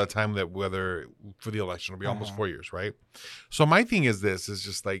 years by the time that whether for the election, it'll be almost 4 years, right? So my thing is this: is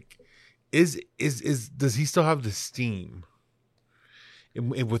just like, is does he still have the steam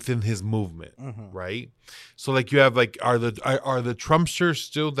within his movement, right? So like you have like are the Trumpsters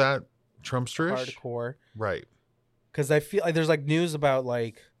still that Trumpsterish? Hardcore, right? Because I feel like there's like news about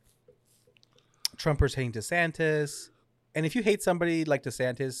like Trumpers hating DeSantis, and if you hate somebody like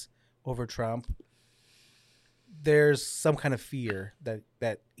DeSantis over Trump, there's some kind of fear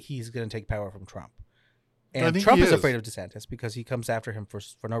that he's going to take power from Trump. And Trump is afraid of DeSantis because he comes after him for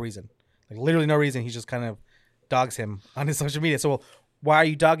no reason. Like literally no reason. He just kind of dogs him on his social media. So why are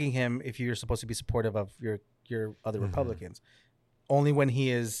you dogging him if you're supposed to be supportive of your other Republicans? Only when he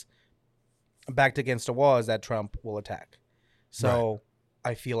is backed against a wall is that Trump will attack. So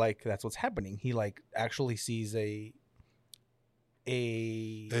I feel like that's what's happening. He like actually sees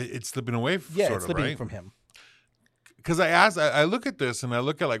it's slipping away it's slipping from him. Because I look at this and I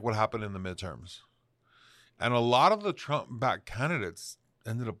look at like what happened in the midterms, and a lot of the Trump-backed candidates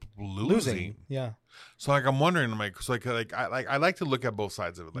ended up losing. Yeah. So like I'm wondering, I like to look at both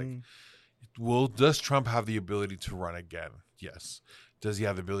sides of it. Like, does Trump have the ability to run again? Yes. Does he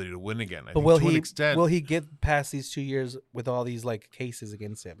have the ability to win again? But will he get past these 2 years with all these like cases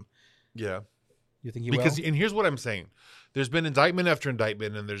against him? Yeah. You think he will? And here's what I'm saying. There's been indictment after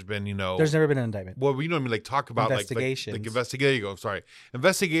indictment, and there's been, There's never been an indictment. Well, like talk about investigations. There you go. Sorry.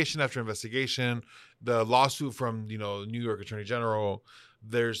 Investigation after investigation, the lawsuit from, New York Attorney General.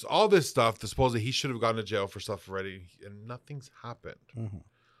 There's all this stuff that supposedly he should have gone to jail for stuff already, and nothing's happened. Mm-hmm.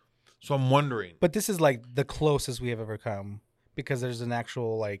 So I'm wondering. But this is like the closest we have ever come because there's an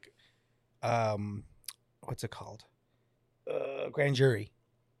actual like, what's it called? Grand jury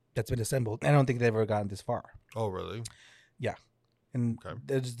that's been assembled. I don't think they've ever gotten this far. Oh, really? Yeah. And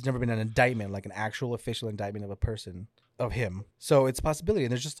there's never been an indictment, like an actual official indictment of a person, of him. So it's a possibility.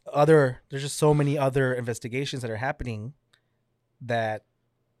 And there's just so many other investigations that are happening that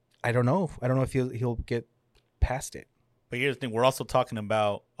I don't know. I don't know if he'll get past it. But here's the thing. We're also talking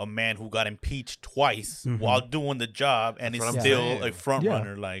about a man who got impeached twice while doing the job and is still a front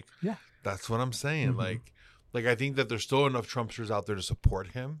runner. Like, that's what I'm saying. Like I think that there's still enough Trumpsters out there to support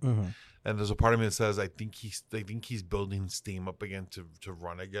him. Mm-hmm. And there's a part of me that says I think he's building steam up again to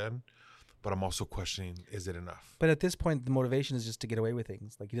run again. But I'm also questioning, is it enough? But at this point, the motivation is just to get away with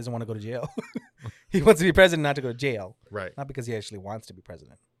things. Like he doesn't want to go to jail. He wants to be president, not to go to jail. Right. Not because he actually wants to be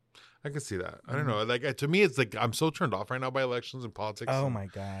president. I can see that. I don't know. Like to me, it's like I'm so turned off right now by elections and politics. Oh my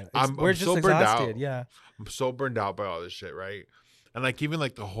god, we're just so burned out. Yeah, I'm so burned out by all this shit. Right. And like even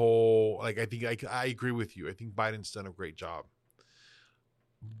like the whole like I think I agree with you. I think Biden's done a great job.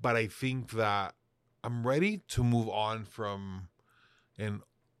 But I think that I'm ready to move on from an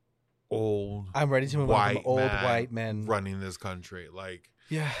old. I'm ready to move on from old white men running this country. Like,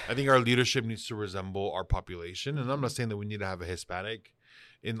 yeah, I think our leadership needs to resemble our population. And I'm not saying that we need to have a Hispanic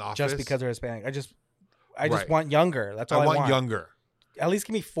in office just because they're Hispanic. I just want younger. That's all I want. I want younger. At least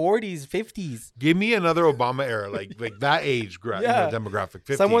give me 40s, 50s. Give me another Obama era, like that age demographic.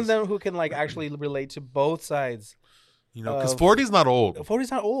 50s. Someone who can like actually relate to both sides. Because 40 is not old. 40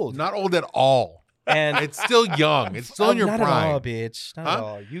 is not old. Not old at all. And it's still young. It's still in your prime. Not at all, bitch. Not at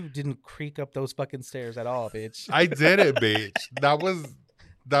all. You didn't creak up those fucking stairs at all, bitch. I did it, bitch. That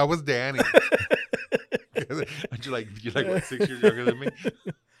was Danny. You're like what, 6 years younger than me?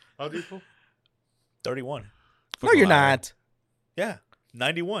 How old are you, fool? 31. No, Fucking you're liar. not. Yeah,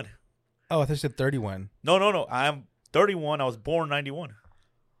 91. Oh, I thought you said 31. No. I'm 31. I was born 91.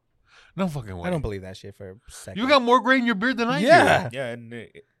 No fucking way. I don't believe that shit for a second. You got more gray in your beard than I Yeah. Yeah, and if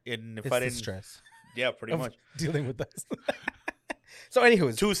It's I the didn't, stress yeah, pretty of much dealing with us. So,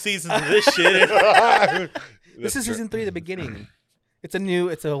 anywho's, 2 seasons of this shit. do. this is season 3, the beginning. It's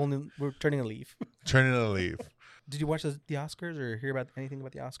a whole new. We're turning a leaf. Turning a leaf. Did you watch the Oscars or hear about anything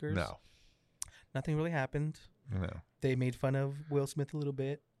about the Oscars? No. Nothing really happened. No. They made fun of Will Smith a little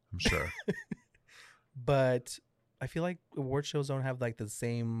bit, I'm sure. but I feel like award shows don't have like the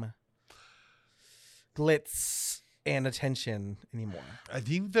same glitz and attention anymore. I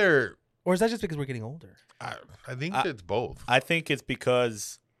think they're. Or is that just because we're getting older? I think it's both. I think it's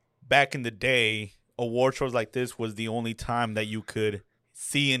because back in the day, award shows like this was the only time that you could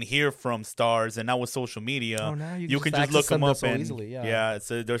see and hear from stars, and now with social media, Oh, now you can just access look them up so and easily. Yeah.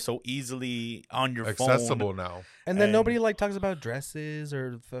 they're so easily on your Accessible phone. now. And then and- nobody like talks about dresses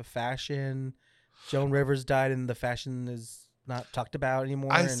or the fashion. Joan Rivers died, and the fashion is not talked about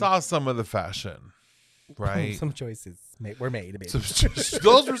anymore. I and saw some of the fashion. Right. some choices were made. Baby.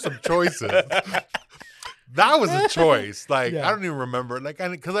 Those were some choices. That was a choice. Like Yeah. I don't even remember. Like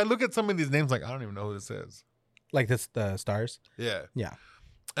because I look at some of these names, like I don't even know who this is. Like this, the stars. Yeah. Yeah.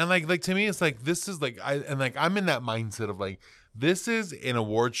 And like to me, it's like this is like I'm in that mindset of like this is an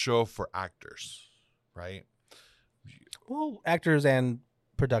award show for actors, right? Well, actors and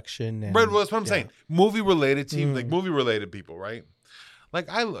production. And, Right. Well, that's what I'm yeah. saying. Movie related team, like Mm. movie related people, right? Like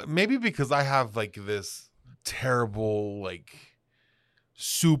maybe because I have like this terrible, like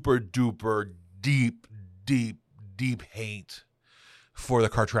super duper deep hate for the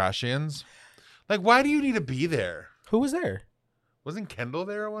Kardashians. Like, why do you need to be there? Who was there? Wasn't Kendall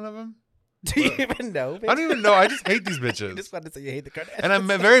there, one of them? Do you even know? I don't even know. I just hate these I bitches. just wanted to say you hate the Kardashians. And I'm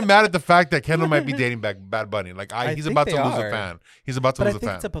very mad at the fact that Kendall might be dating back Bad Bunny. Like he's think about they to lose are. a fan. He's about to But I lose a think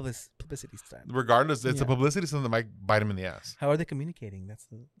fan. it's a publicity stunt. Regardless, it's a Yeah. publicity stunt that might bite him in the ass. How are they communicating? That's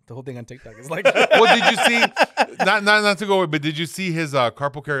the whole thing on TikTok. It's like, Well, did you see? Not to go away, but did you see his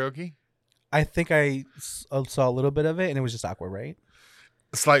carpool karaoke? I think I saw a little bit of it, and it was just awkward, right?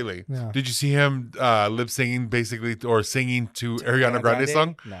 Slightly. Yeah. Did you see him lip singing basically or singing to Ariana Grande's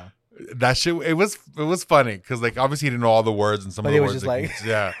song? No. That shit, it was funny because like obviously he didn't know all the words and some But of the it was words. just like-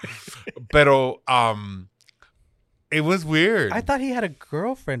 yeah, pero it was weird. I thought he had a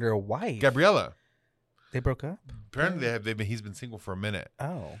girlfriend or a wife. Gabriella. They broke up? Apparently he's been single for a minute.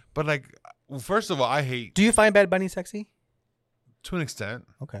 Oh. But like, first of all, I hate Do you find Bad Bunny sexy? to an extent.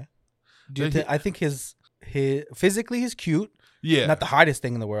 Okay. Do you He- I think his physically he's cute. Yeah. Not the hottest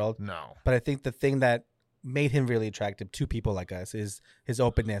thing in the world. No. But I think the thing that made him really attractive to people like us is his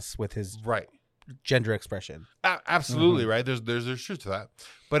openness with his Right. gender expression. Absolutely right. There's truth to that,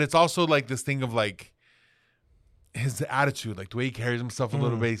 but it's also like this thing of like his attitude, like the way he carries himself a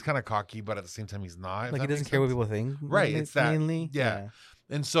little bit. He's kind of cocky, but at the same time, he's not. if Like he that doesn't makes care what sense. people think. Right, it's that. Mainly. Yeah.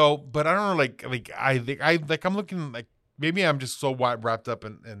 And so, but I don't know. Like I think I'm looking like maybe I'm just so wrapped up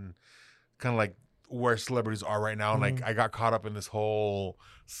in kind of like where celebrities are right now, and like I got caught up in this whole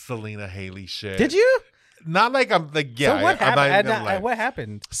Selena Haley shit. Did you? Not like I'm like yeah. So what I'm not even happened? gonna lie. What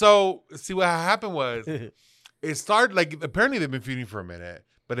happened? So see what happened was it started like apparently they've been feuding for a minute,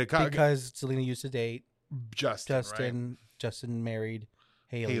 but it kind of Because Selena used to date Justin, right? Justin married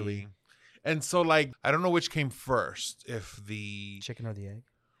Haley. Haley. And so like I don't know which came first, if the Chicken or the egg?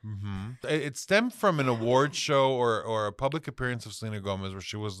 it stemmed from an award show or a public appearance of Selena Gomez where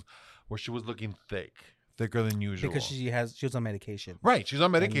she was looking thicker than usual. Because she was on medication. right, she's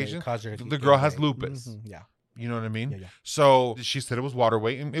on And it medication. caused her to The keep girl gaining has weight. lupus. Yeah. You know what I mean? Yeah. So she said it was water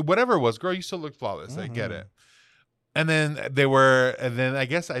weight, and whatever it was, girl, you still look flawless. I get it. And then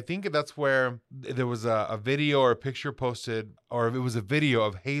I think that's where there was a video or a picture posted, or it was a video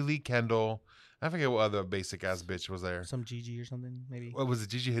of Haley, Kendall. I forget what other basic ass bitch was there. Some Gigi or something, maybe. What was it,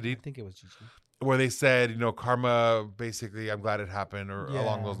 Gigi I Hadid? think it was Gigi. Where they said, karma, basically, I'm glad it happened, or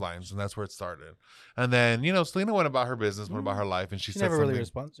along Yeah. those lines. And that's where it started. And then, Selena went about her business, went about her life, and she She said never something. really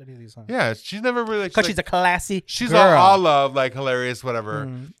responds to any of these songs. Yeah, she's never really. Because she's a classy She's girl. all love, like hilarious, whatever. Mhm.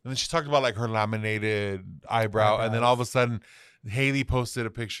 And then she talked about like her laminated eyebrow, and then all of a sudden, Haley posted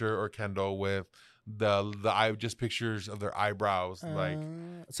a picture, or Kendall, with just pictures of their eyebrows. Like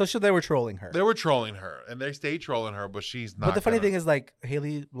So they were trolling her. they were trolling her, and they stay trolling her, but she's not. But the funny thing is, like,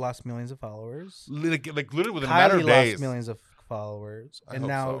 Haley lost millions of followers. like literally within a matter Kylie of days. lost millions of followers, I and hope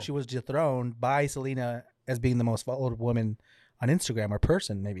now so. she was dethroned by Selena as being the most followed woman on Instagram, or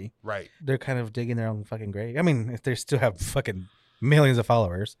person, maybe. Right, They're kind of digging their own fucking grave. I mean, if they still have fucking millions of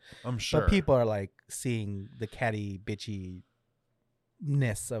followers, I'm sure. but people are like seeing the catty bitchiness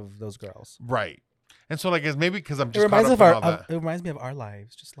of those girls. Right. And so like it's maybe because I'm It just reminds caught up of in our. all that It reminds me of our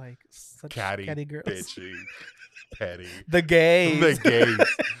lives, just like such catty girls. bitchy, petty. The gays. The gays.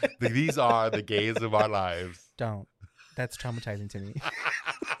 These are the gays of our lives. Don't. That's traumatizing to me.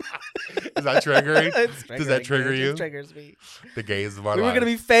 Is that triggering? It's Does that trigger It you? just triggers me. The gays of our We lives. were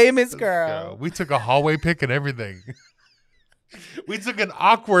gonna be famous, girl. We took a hallway pic and everything. We took an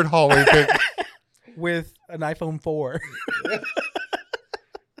awkward hallway pic. With an iPhone 4.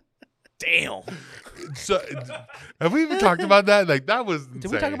 Damn. So, have we even talked about that? Like that was insane.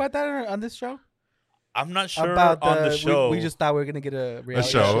 Did we talk about that on this show? I'm not sure About on the show. We just thought we were gonna get a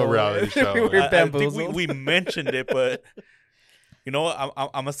reality a reality show. We were I think bamboozled. we mentioned it, but you know what? I'm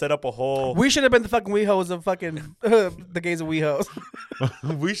gonna set up a whole. We should have been the fucking WeHos of fucking the gays of WeHos.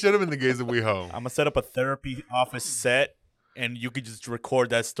 We should have been the gays of WeHo. I'm gonna set up a therapy office set, and you could just record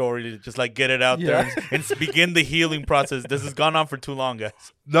that story to just like get it out there and begin the healing process. This has gone on for too long, guys.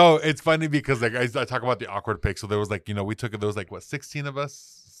 No, it's funny because like I talk about the awkward pic. So there was like, we took it. There was like 16 of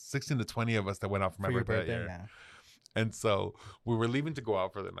us, 16 to 20 of us that went out for my birthday that year. Yeah. And so we were leaving to go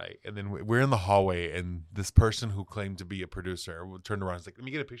out for the night, and then we're in the hallway, and this person who claimed to be a producer turned around and was like, "Let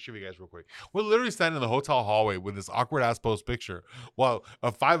me get a picture of you guys real quick." We're literally standing in the hotel hallway with this awkward ass post picture, while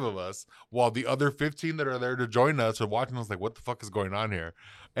of 5 of us, while the other 15 that are there to join us are watching us like, "What the fuck is going on here?"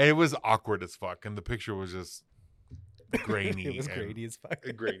 And it was awkward as fuck, and the picture was just grainy. It was grainy as fuck.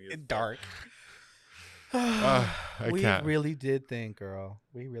 Grainy as And dark. I can't. Really did think, girl.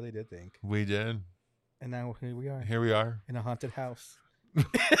 We really did think. We did. And now here we are. Here we are. In a haunted house.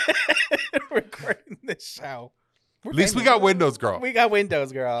 Recording this show. At least we got windows, girl. We got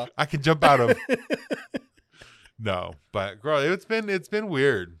windows, girl. I can jump out of. No, but girl, it's been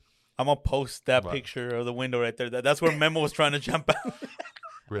weird. I'm gonna post that picture of the window right there. That's where Memo was trying to jump out.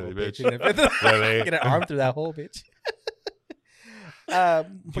 Really, bitch. Really? Get an arm through that hole, bitch.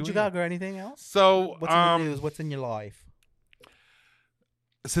 What you got, girl? Anything else? So, what's in the news? What's in your life?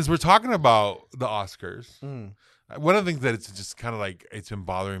 Since we're talking about the Oscars, one of the things that it's just kind of like it's been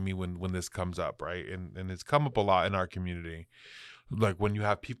bothering me when this comes up, right? And it's come up a lot in our community. Like when you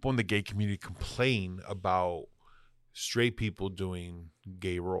have people in the gay community complain about straight people doing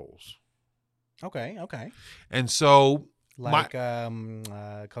gay roles. Okay. And so like Call Me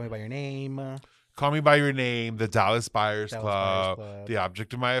by Your Name. Call Me by Your Name, the Dallas Buyers Club, The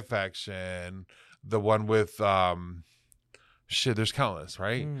Object of My Affection, the one with there's countless,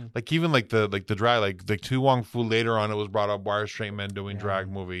 right? Like even like the drag, like Tu Wong Fu, later on it was brought up, why are straight men doing drag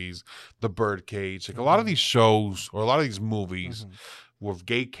movies? The Birdcage, like a lot of these shows or a lot of these movies with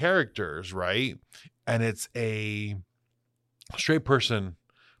gay characters, right? And it's a straight person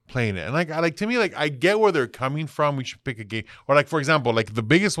playing it. And like to me, like I get where they're coming from. We should pick a gay, or like for example, like the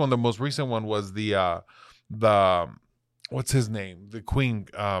biggest one, the most recent one was the what's his name? The Queen,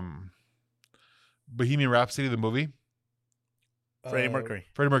 Bohemian Rhapsody, the movie. Freddie Mercury.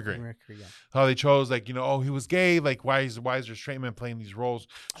 Yeah. How they chose, like, he was gay. Like, why is there straight men playing these roles?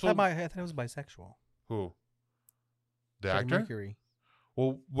 So, I thought it was bisexual. who? The Freddie actor? Mercury.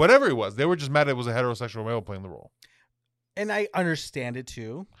 Well, whatever it was, they were just mad it was a heterosexual male playing the role. And I understand it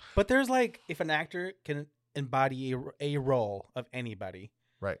too. But there's like, if an actor can embody a role of anybody,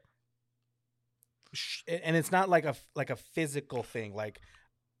 right? And it's not like a physical thing,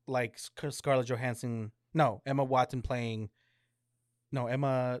 like Scarlett Johansson. No, Emma Watson playing. No,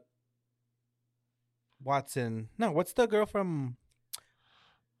 Emma Watson. No, what's the girl from?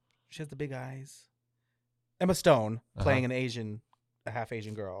 She has the big eyes. Emma Stone playing a half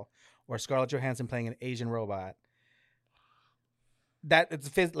Asian girl, or Scarlett Johansson playing an Asian robot. That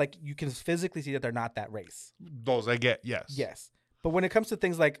it's like you can physically see that they're not that race. Those I get, yes. Yes. But when it comes to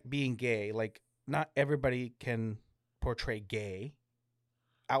things like being gay, like not everybody can portray gay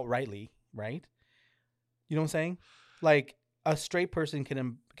outrightly, right? You know what I'm saying? Like a straight person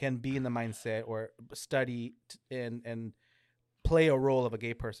can be in the mindset or study and play a role of a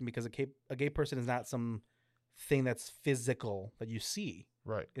gay person, because a gay person is not some thing that's physical that you see.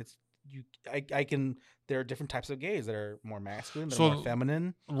 Right. It's I can. There are different types of gays that are more masculine, that are more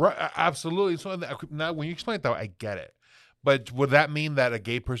feminine. Right, absolutely. So now, when you explain it that way, I get it. But would that mean that a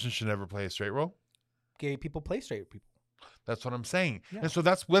gay person should never play a straight role? Gay people play straight people. That's what I'm saying. Yeah. And so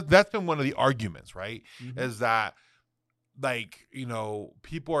that's been one of the arguments, right? Is that, like,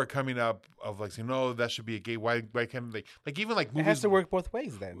 people are coming up of like saying, no, that should be a gay. Why can't they? Like even like movies, it has to work both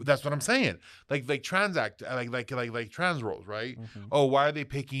ways then. That's what I'm saying. Like trans trans roles, right? Oh, why are they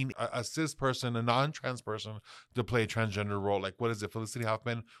picking a cis person, a non-trans person, to play a transgender role? Like, what is it? Felicity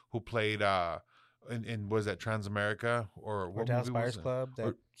Huffman, who played in was that Trans America or what Dallas movie Buyers was it? Club?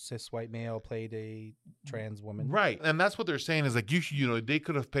 That cis white male played a trans woman, right? And that's what they're saying is like they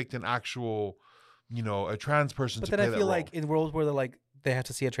could have picked an actual a trans person But to then play I that feel role. like in worlds where they have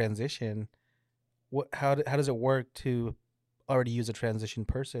to see a transition, how does it work to already use a transition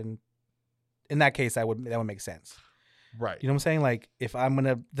person? In that case, that would make sense. Right. You know what I'm saying? Like if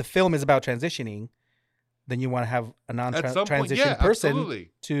the film is about transitioning, then you want to have a At some point, non-transition yeah, person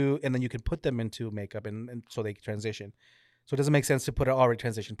absolutely. and then you can put them into makeup and so they can transition. So it doesn't make sense to put an already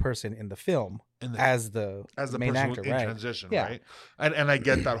transitioned person in the film as the main person actor, in right? transition, Yeah. right? And I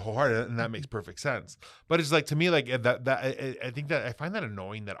get that wholeheartedly, and that makes perfect sense. But it's like, to me, like that I think that I find that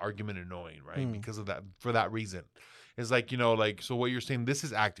annoying, that argument annoying, right? Because of that, for that reason. It's like, like, so what you're saying, this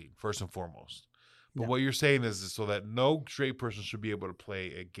is acting first and foremost. But what you're saying is so that no straight person should be able to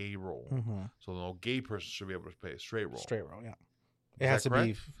play a gay role. Mm-hmm. So no gay person should be able to play a straight role. Straight role, yeah. Is It has that to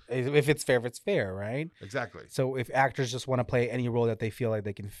correct? be if it's fair, right? Exactly. So if actors just want to play any role that they feel like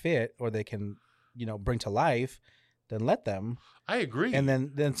they can fit or they can, bring to life, then let them. I agree. And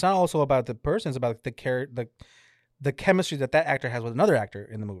then it's not also about the person; it's about the chemistry that actor has with another actor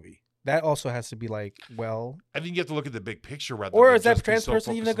in the movie. That also has to be like, well. I think you have to look at the big picture rather. Or than is that just be trans so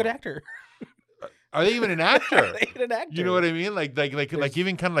person even a good focused on- actor? Are they even an actor? Are they even an actor? You know what I mean? Like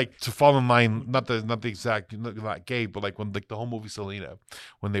even kind of like to fall in line, not the exact, not gay, but like when like the whole movie Selena,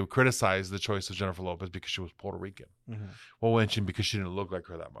 when they would criticize the choice of Jennifer Lopez because she was Puerto Rican. Mm-hmm. Well, because she didn't look like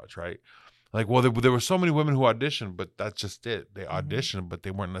her that much, right? Like, well, there were so many women who auditioned, but that's just it. They auditioned, but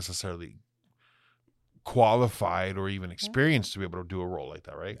they weren't necessarily qualified or even experienced to be able to do a role like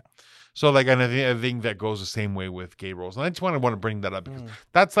that, right? Yeah. So like, and I think that goes the same way with gay roles. And I just want to bring that up because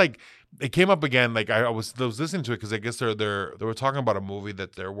that's like, it came up again. Like I was listening to it because I guess they were talking about a movie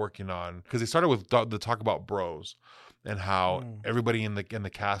that they're working on, because they started with the talk about bros and how everybody in the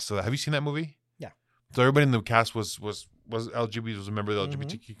cast. So have you seen that movie? Yeah. So everybody in the cast was LGBT, was a member of the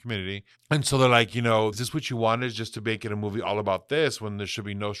LGBTQ community. And so they're like, is this what you wanted, just to make it a movie all about this when there should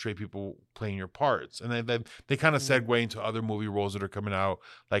be no straight people playing your parts? And then they kind of segue into other movie roles that are coming out.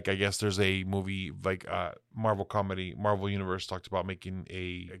 Like, I guess there's a movie like Marvel Universe talked about making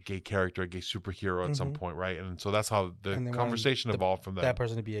a gay character, a gay superhero at some point, right? And so that's how the conversation evolved from that. That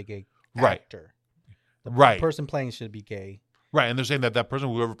person to be a gay actor. The person playing should be gay. Right, and they're saying that person,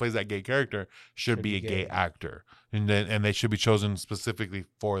 whoever plays that gay character, should be a gay actor, and they should be chosen specifically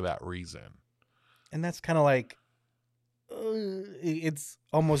for that reason. And that's kind of like, it's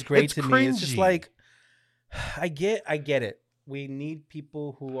almost great to me. It's just like, I get it. We need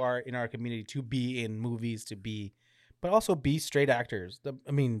people who are in our community to be in movies, but also be straight actors.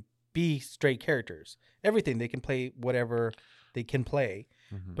 Be straight characters. Everything, they can play whatever they can play,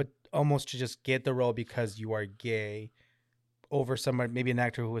 but almost to just get the role because you are gay. Over somebody, maybe an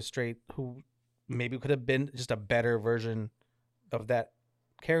actor who was straight, who maybe could have been just a better version of that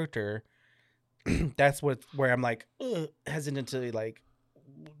character. That's where I'm like hesitant to like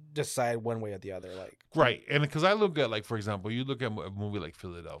decide one way or the other. Like, right, and because I look at, like, for example, you look at a movie like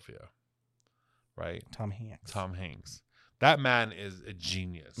Philadelphia, right? Tom Hanks. That man is a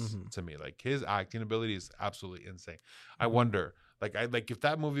genius to me. Like, his acting ability is absolutely insane. I wonder. Like if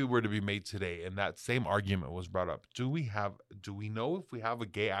that movie were to be made today and that same argument was brought up, do we know if we have a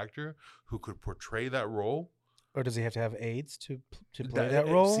gay actor who could portray that role? Or does he have to have AIDS to play that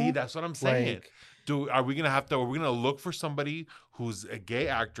role? See, that's what I'm saying. Are we gonna look for somebody who's a gay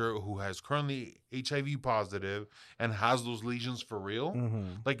actor who has currently HIV positive and has those lesions for real?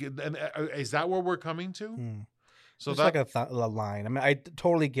 Like, and is that where we're coming to? So that's like a line. I mean, I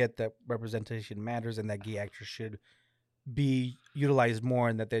totally get that representation matters and that gay actors should be utilized more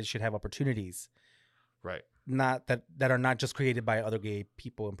and that they should have opportunities, right? Not that are not just created by other gay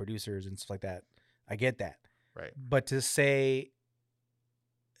people and producers and stuff like that. I get that, right? But to say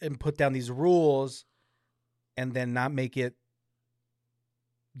and put down these rules and then not make it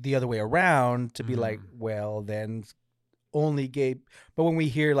the other way around to be like, well, then only gay. But when we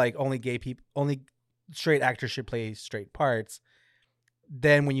hear like only gay people, only straight actors should play straight parts,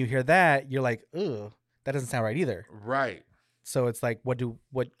 then when you hear that, you're like, ugh. That doesn't sound right either. Right. So it's like,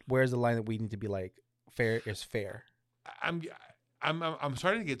 where's the line that we need to be like, fair is fair? I'm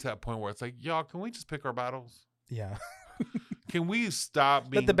starting to get to that point where it's like, y'all, can we just pick our battles? Yeah. Can we stop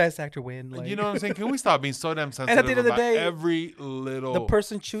being... Let the best actor win. Like, you know what I'm saying? Can we stop being so damn sensitive and at the end of the day, every little the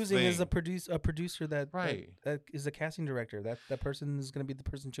person choosing thing. Is a producer that, right. that is a casting director. That person is going to be the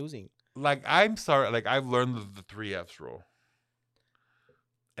person choosing. Like, I'm sorry. Like, I've learned the 3 Fs rule.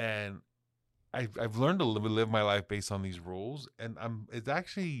 And I've learned to live my life based on these rules, and it's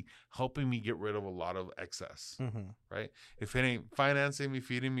actually helping me get rid of a lot of excess, right? If it ain't financing me,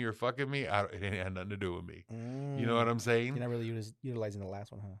 feeding me, or fucking me, it ain't had nothing to do with me. You know what I'm saying? You're not really utilizing the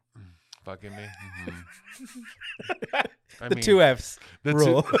last one, huh? fucking me. The 2 F's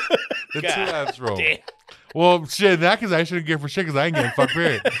rule. The 2 F's rule. Damn. Well, shit, in that case, I shouldn't get for shit because I ain't getting fucked,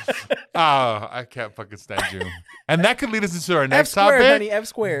 period. Oh, I can't fucking stand you. And that could lead us into our next F squared, topic. honey, F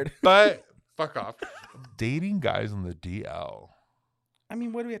squared. But fuck off. Dating guys on the DL. I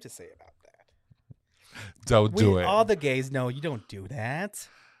mean, what do we have to say about that? Don't do it. All the gays know you don't do that.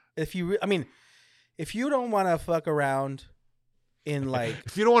 If you don't want to fuck around in like,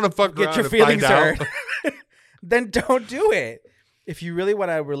 if you don't want to fuck get around your and feelings find hurt, out, then don't do it. If you really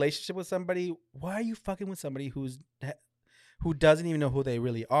want a relationship with somebody, why are you fucking with somebody who doesn't even know who they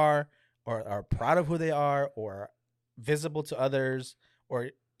really are, or are proud of who they are, or visible to others,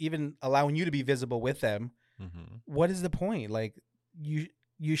 or even allowing you to be visible with them? Mm-hmm. What is the point? Like, you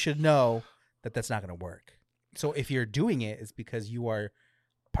should know that that's not going to work. So if you're doing it, it's because you are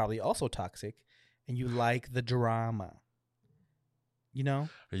probably also toxic and you like the drama. You know?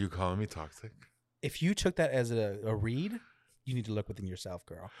 Are you calling me toxic? If you took that as a read, you need to look within yourself,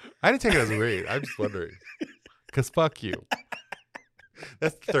 girl. I didn't take it as a read. I'm just wondering. Because fuck you.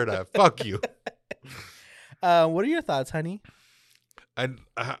 That's the third F. Fuck you. What are your thoughts, honey?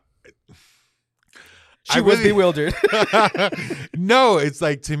 She was bewildered. No, it's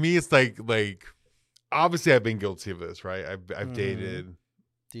like, to me, it's like obviously I've been guilty of this, right? I've dated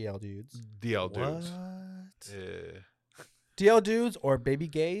DL dudes. DL dudes. What? Yeah. DL dudes or baby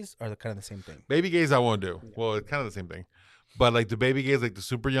gays are kind of the same thing. Baby gays I won't do. Yeah. Well, it's kind of the same thing. But like the baby gays, like the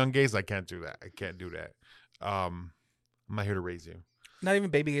super young gays, I can't do that. I can't do that. I'm not here to raise you. Not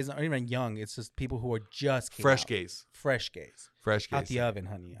even baby gays, not even young. It's just people who are just fresh gays. Fresh gays. Fresh gays. Out the oven,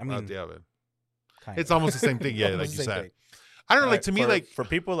 honey. I mean, out the oven. Kind it's almost the same thing. Yeah, like you said. Thing. I don't know. Like, to me, like, for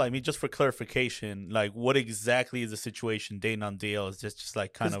people like me, just for clarification, like, what exactly is the situation dating on DL? Is this just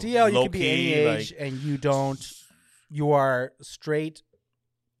like kind of DL? Low You can be any age, and you are straight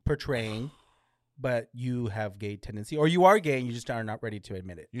portraying, but you have gay tendency, or you are gay and you just are not ready to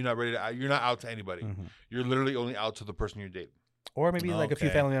admit it. You're not ready to. You're not out to anybody. Mm-hmm. You're literally only out to the person you're dating, or maybe like a few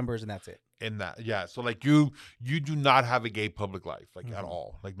family members, and that's it. In that, yeah. So like you do not have a gay public life, like at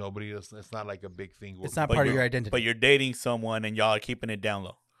all. Like nobody is. It's not like a big thing. It's not part of your identity. But you're dating someone, and y'all are keeping it down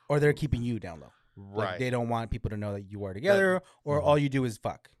low, or they're keeping you down low. Right. Like they don't want people to know that you are together, or all you do is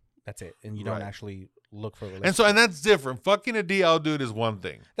fuck. That's it, and you don't actually look for a relationship. And that's different. Fucking a DL dude is one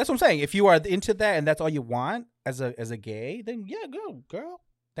thing. That's what I'm saying. If you are into that and that's all you want as a gay, then yeah, go, girl.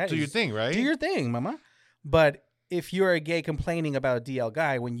 Do your thing, right? Do your thing, mama. But if you're a gay complaining about a DL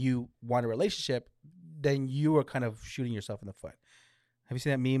guy when you want a relationship, then you are kind of shooting yourself in the foot. Have you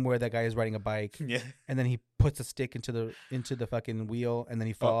seen that meme where that guy is riding a bike, and then he puts a stick into the fucking wheel, and then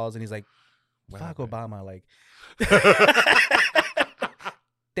he falls, and he's like, "Fuck Obama!" Like,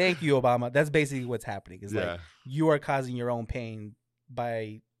 thank you, Obama. That's basically what's happening. Is like you are causing your own pain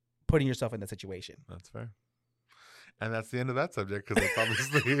by putting yourself in that situation. That's fair. And that's the end of that subject, because it's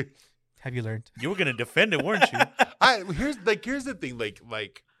obviously. Have you learned? You were gonna defend it, weren't you? Here's the thing.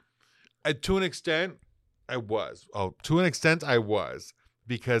 Like, to an extent, I was. Oh, to an extent, I was,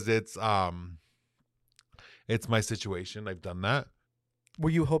 because it's my situation. I've done that. Were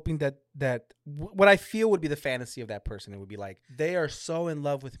you hoping that what I feel would be the fantasy of that person? It would be like, they are so in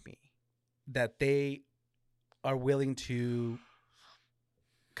love with me that they are willing to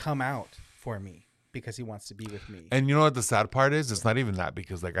come out for me because he wants to be with me. And you know what the sad part is? It's not even that,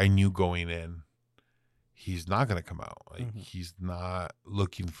 because like I knew going in, he's not gonna come out. Like he's not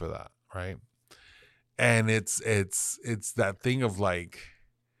looking for that, right? And it's that thing of like,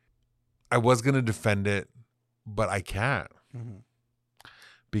 I was gonna defend it, but I can't. Mm-hmm.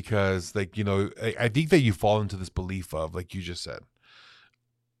 Because, like, you know, I think that you fall into this belief of, like you just said,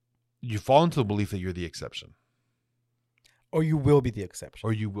 you fall into the belief that you're the exception. Or you will be the exception.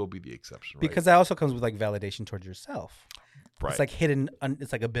 Right? Because that also comes with, like, validation towards yourself. Right. It's like hidden,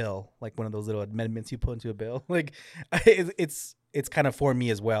 it's like a bill, like one of those little amendments you put into a bill. Like, it's kind of for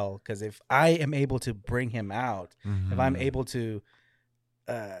me as well. Because if I am able to bring him out, if I'm able to,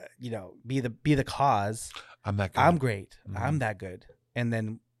 be the cause, I'm that good. I'm great. I'm that good. And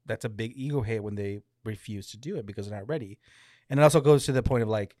then that's a big ego hit when they refuse to do it because they're not ready. And it also goes to the point of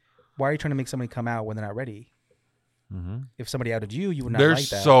like, why are you trying to make somebody come out when they're not ready? Mm-hmm. If somebody outed you, you would not like that.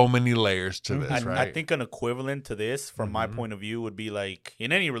 There's so many layers to this, right? I think an equivalent to this, from my point of view, would be like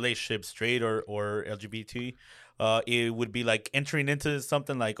in any relationship, straight or LGBT, it would be like entering into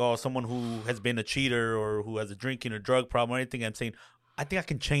something like, someone who has been a cheater or who has a drinking or drug problem or anything. I'm saying, I think I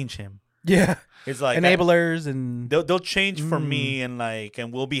can change him. Yeah, it's like enablers, and they'll change for me, and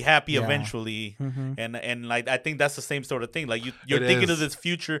we'll be happy eventually, and like I think that's the same sort of thing. Like you're thinking of this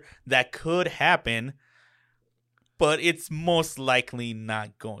future that could happen, but it's most likely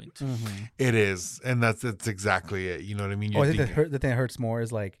not going to. Mm-hmm. It is, and that's exactly it. You know what I mean? I think the thing that hurts more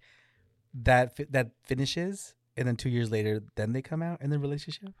is like that finishes, and then 2 years later, then they come out in the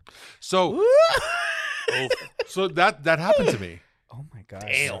relationship. So, so that happened to me. Oh my god!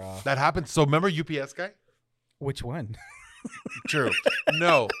 Damn. That happened. So remember UPS guy? Which one? True.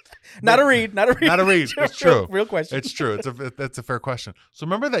 No. Not a read. Not a read. Not a read. It's true. Real question. It's true. That's a fair question. So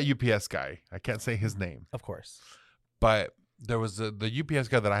remember that UPS guy? I can't say his name, Of course. but there was the UPS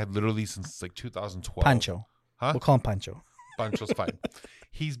guy that I had literally since like 2012. Pancho. Huh? We'll call him Pancho. Pancho's fine.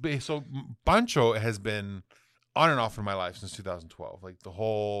 Pancho has been on and off in my life since 2012. Like the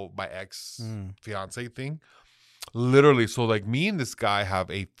whole my ex fiance thing. Literally, so like me and this guy have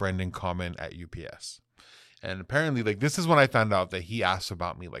a friend in common at UPS. And apparently, like this is when I found out that he asked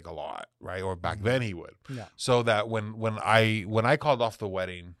about me like a lot, right? Or back then he would. Yeah. So that when I called off the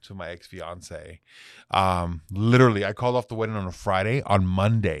wedding to my ex-fiance, literally I called off the wedding on a Friday. On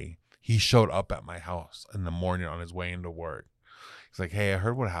Monday, he showed up at my house in the morning on his way into work. He's like, "Hey, I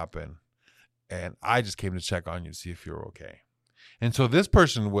heard what happened, and I just came to check on you to see if you're okay." And so this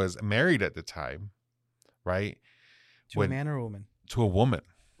person was married at the time, right? To a man or a woman? To a woman.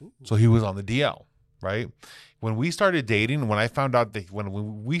 Ooh. So he was on the DL, right? When we started dating, when I found out that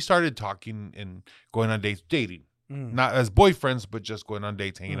when we started talking and going on dates, dating, not as boyfriends, but just going on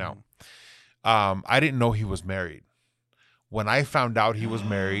dates, hanging out, I didn't know he was married. When I found out he was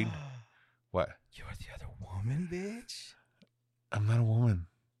married, what? You're the other woman, bitch. I'm not a woman.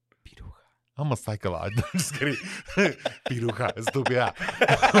 Piruja. I'm a psychologist. I'm just kidding. Piruja, estúpida.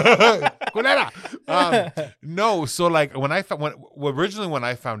 Culera. No, so like when originally when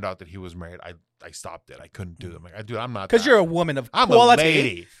I found out that he was married, I stopped it. I couldn't do it. I'm like, dude, I'm not. Because you're a woman of I'm quality. a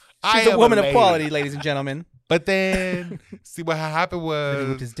lady. She's a woman of quality, ladies and gentlemen. But then, see what happened He was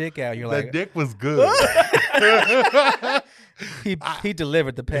whipped his dick out. You're the like, dick was good. he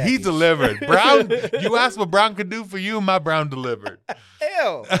delivered the package. He delivered. Brown, you asked what Brown could do for you, my Brown delivered.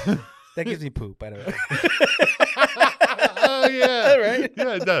 Ew. That gives me poop, by the way. Oh yeah, Right?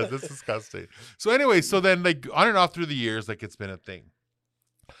 Yeah, it does. That's disgusting. So anyway, so then like on and off through the years, like it's been a thing.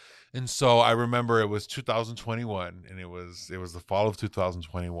 And so I remember it was 2021, and it was the fall of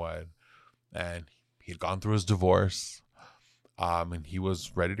 2021, and he had gone through his divorce, and he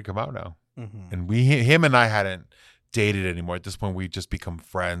was ready to come out now. Mm-hmm. And him and I hadn't dated anymore. At this point, we just become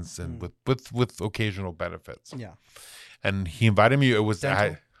friends, and with occasional benefits. Yeah. And he invited me. It was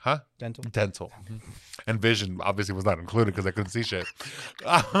Dental? dental, Dental. and vision obviously was not included because I couldn't see shit.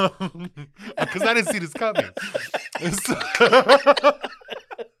 Because I didn't see this coming.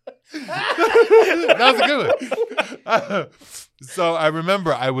 That was a good one. So I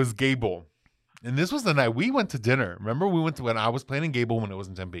remember I was Gable, and this was the night we went to dinner. Remember when I was playing in Gable when it was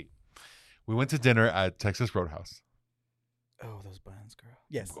in Tempe. We went to dinner at Texas Roadhouse. Oh, those buns, girl.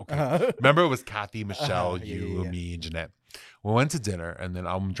 Yes. Okay. Remember it was Kathy, Michelle, Yeah, you, yeah. me, and Jeanette. We went to dinner, and then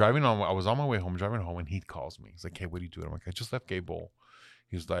I'm driving on. I was on my way home, driving home, and he calls me. He's like, "Hey, what are you doing?" I'm like, "I just left Gable."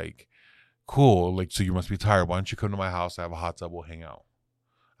 He's like, "Cool. Like, so you must be tired. Why don't you come to my house? I have a hot tub. We'll hang out.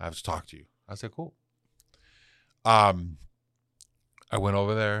 I have to talk to you." I said, "Cool." I went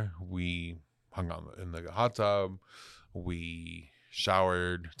over there. We hung out in the hot tub. We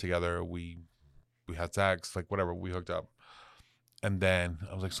showered together. We had sex, like whatever. We hooked up. And then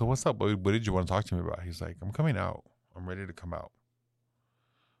I was like, "So what's up? What did you want to talk to me about?" He's like, "I'm coming out. I'm ready to come out."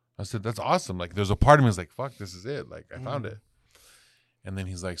 I said, "That's awesome." Like, there's a part of me that's like, "Fuck, this is it. Like, I found it." And then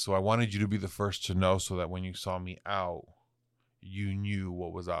he's like, "So I wanted you to be the first to know so that when you saw me out, you knew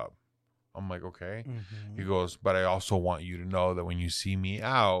what was up." I'm like, "Okay." Mm-hmm. He goes, "But I also want you to know that when you see me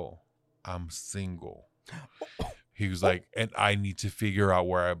out, I'm single." He was like, "And I need to figure out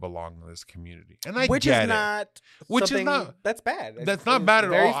where I belong in this community." And I Which get is it. not Which is something not- that's bad. That's not bad at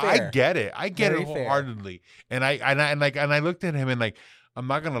Very all. fair. I get it. I get Very it fair. wholeheartedly. And I looked at him and like, I'm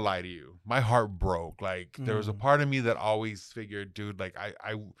not gonna lie to you. My heart broke. Like there was a part of me that always figured, dude, like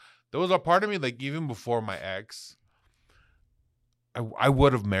there was a part of me, like even before my ex, I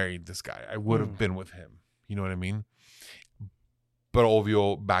would have married this guy. I would have been with him. You know what I mean? But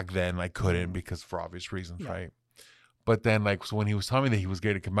obvio back then I couldn't because for obvious reasons, right? But then like so when he was telling me that he was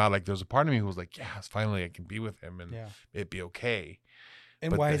going to come out, like there was a part of me who was like, yes, finally I can be with him and it'd be okay.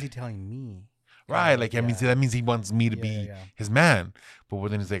 And But why is he telling me? Right, like I mean, that means he wants me to be Yeah. his man. But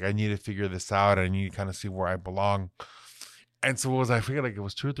then he's like, I need to figure this out. I need to kind of see where I belong. And so what was I figured like it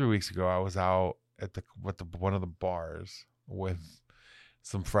was 2 or 3 weeks ago. I was out at one of the bars with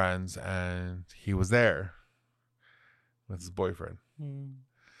some friends, and he was there with his boyfriend.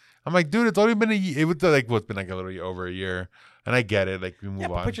 I'm like, dude, it's only been a year. It was like, what's been like a little over a year. And I get it. Like, we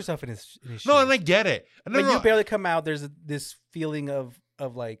move on. Put yourself in his shoes. No, and I get it. When you barely come out, there's this feeling of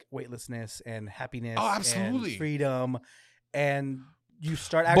like weightlessness and happiness. Oh, absolutely. And freedom. And you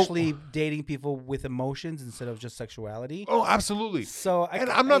start actually dating people with emotions instead of just sexuality. Oh, absolutely. So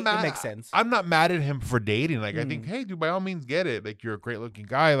I'm not mad. It makes sense. I'm not mad at him for dating. Like, I think, hey, dude, by all means, get it. Like, you're a great looking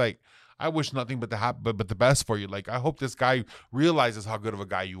guy. Like, I wish nothing but the best for you. Like, I hope this guy realizes how good of a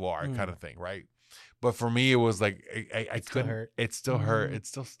guy you are, kind of thing, right? But for me, it was like I couldn't. Hurt. It still hurt. It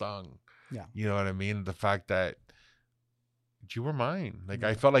still stung. Yeah, you know what I mean. The fact that you were mine, like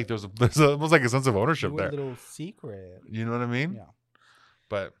I felt like there's almost like a sense of ownership there. A little secret. You know what I mean? Yeah.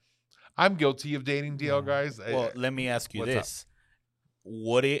 But I'm guilty of dating DL guys. Well, let me ask you this: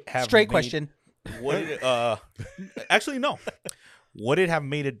 would it have question? Would it, actually no? Would it have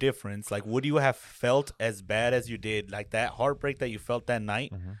made a difference? Like, would you have felt as bad as you did? Like that heartbreak that you felt that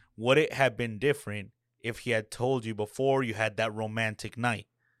night, would it have been different if he had told you before you had that romantic night?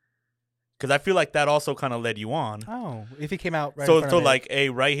 Because I feel like that also kind of led you on. Oh, if he came out right so in front of like, hey,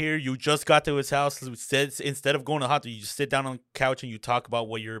 right here, you just got to his house. Instead of going to the hot tub, you just sit down on the couch and you talk about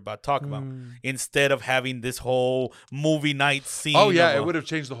what you're about to talk about. Instead of having this whole movie night scene. Oh, yeah, it would have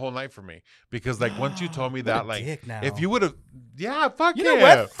changed the whole night for me. Because, like, once you told me that, like, if you would have, fuck you. You know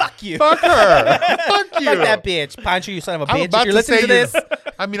what? Fuck you. Fuck her. Fuck you. Fuck that bitch. Pancho, you son of a bitch. If you're listening to this.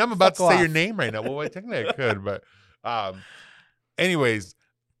 I mean, I'm about to say your name right now. Well, technically I could, but anyways.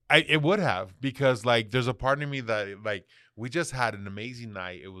 It would have, because like there's a part of me that like we just had an amazing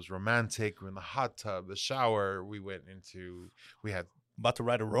night. It was romantic. We're in the hot tub, the shower. We had about to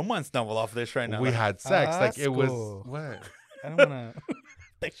write a romance novel off this right now. We had sex. Like it was what? I don't want to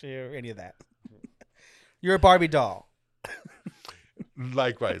picture any of that. You're a Barbie doll.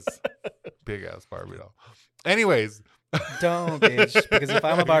 Likewise, big ass Barbie doll. Anyways, don't bitch, because if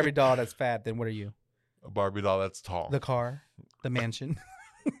I'm a Barbie doll that's fat, then what are you? A Barbie doll that's tall. The car, the mansion.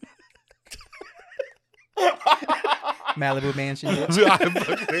 Malibu mansion.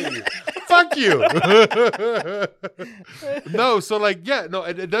 Fuck you. No, so like, yeah, no,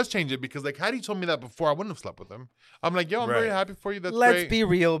 it does change it, because like had he told me that before, I wouldn't have slept with him. I'm like, yo, I'm very happy for you. That's Let's great. be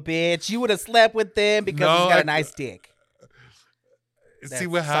real, bitch. You would have slept with them because he's got a nice dick. See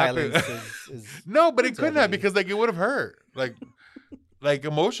what happened? No, but it couldn't have, because like it would have hurt. Like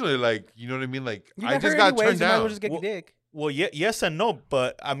emotionally, like, you know what I mean? Like I just got turned down. Just get your dick. Well, yes and no,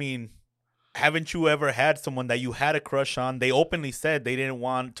 but I mean, haven't you ever had someone that you had a crush on? They openly said they didn't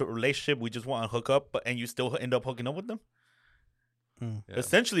want a relationship. We just want to hook up, and you still end up hooking up with them? Yeah.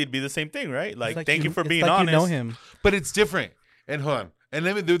 Essentially, it'd be the same thing, right? Like thank you for being honest. You know him. But it's different. And hold on. And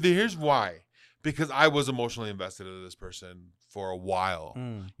let me, here's why. Because I was emotionally invested in this person for a while.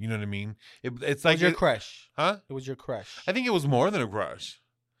 You know what I mean? It's like your crush. Huh? It was your crush. I think it was more than a crush.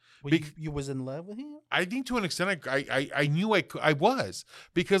 You was in love with him? I think to an extent I knew I was,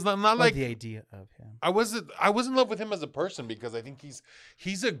 because not like the idea of him. I was in love with him as a person, because I think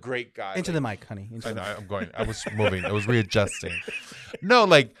he's a great guy. Into the mic, honey. I'm going. I was moving. I was readjusting. No,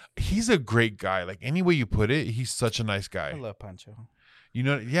 like he's a great guy. Like any way you put it, he's such a nice guy. I love Pancho. You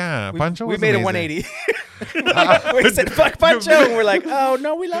know, yeah, Pancho. We made amazing. A 180. We said fuck Pancho, and we're like, oh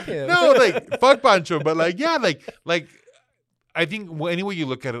no, we love him. No, like fuck Pancho, but like yeah, like. I think any way you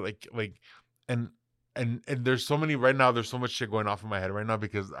look at it, like, and there's so many right now. There's so much shit going off in my head right now,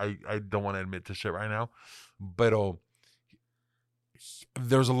 because I don't want to admit to shit right now, but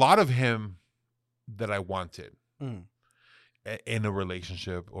there's a lot of him that I wanted in a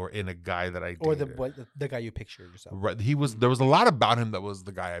relationship or in a guy that I dated. Or the guy you pictured yourself. Right, there was a lot about him that was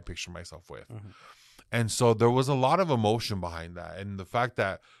the guy I pictured myself with, and so there was a lot of emotion behind that, and the fact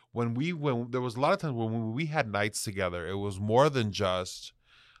that. When there was a lot of times when we had nights together, it was more than just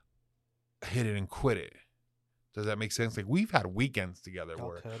hit it and quit it. Does that make sense? Like we've had weekends together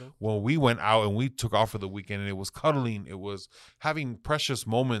when we went out and we took off for the weekend, and it was cuddling. It was having precious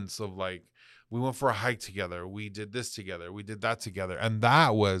moments of like, we went for a hike together. We did this together. We did that together. And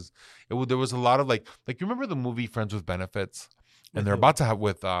there was a lot of like you remember the movie Friends with Benefits? And they're about to have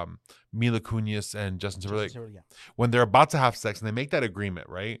with Mila Kunis and Justin Timberlake. When they're about to have sex, and they make that agreement,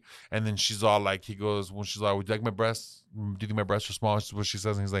 right? And then she's all like, would you like my breasts? Do you think my breasts are small? That's what she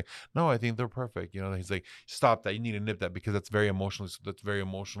says. And he's like, no, I think they're perfect. You know, he's like, stop that. You need to nip that, because that's very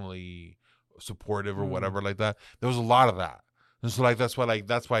emotionally supportive or whatever like that. There was a lot of that. And so that's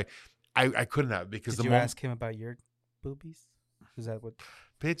why I couldn't have, because Did you ask him about your boobies? Is that what?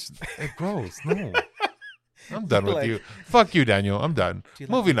 Bitch, it grows. No. I'm done with you. Fuck you, Daniel. I'm done.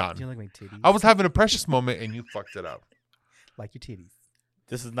 Moving on. Do you like my titties? I was having a precious moment and you fucked it up. Like your titties.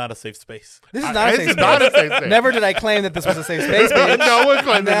 This is not a safe space. This is not a This safe is space. not a safe space. Never did I claim that this was a safe space, bitch. No one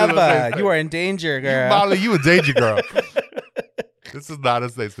claimed this was a safe Never. space. You are in danger, girl. Molly, you a danger girl. This is not a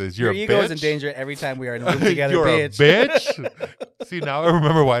safe space. You're Your a bitch. ego is in danger every time we are in a room together, You're bitch. a bitch. See, now I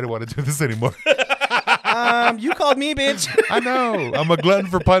remember why I don't want to do this anymore. You called me bitch. I know. I'm a glutton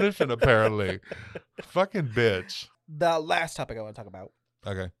for punishment, apparently. Fucking bitch. The last topic I want to talk about,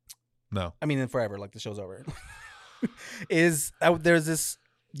 Okay. No. I mean, in forever, like the show's over, is there's this,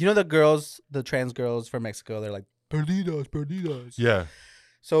 the girls, the trans girls from Mexico, they're like, perdidas. Yeah.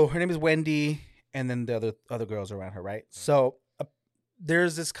 So her name is Wendy, and then the other girls around her, right? So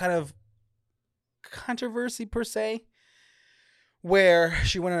there's this kind of controversy, per se, where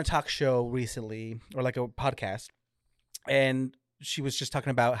she went on a talk show recently, or like a podcast, and she was just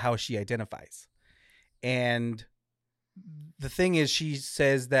talking about how she identifies. And the thing is, she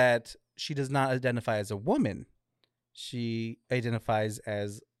says that she does not identify as a woman. She identifies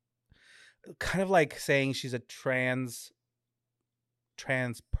as kind of like saying she's a trans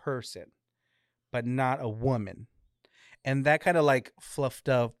person, but not a woman. And that kind of like fluffed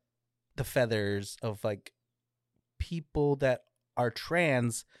up the feathers of like people that are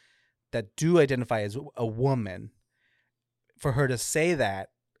trans that do identify as a woman. For her to say that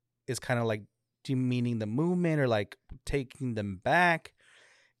is kind of like demeaning the movement or like taking them back.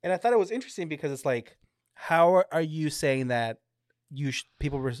 And I thought it was interesting because it's like, how are you saying that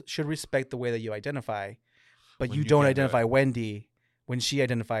people should respect the way that you identify, but When you you don't can't do identify Wendy when she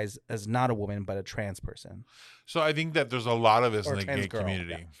identifies as not a woman but a trans person? So I think that there's a lot of this Or in the trans gay girl,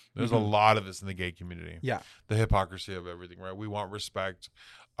 community. yeah. There's a lot of this in the gay community. Yeah. The hypocrisy of everything, right? We want respect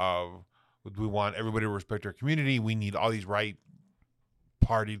we want everybody to respect our community. We need all these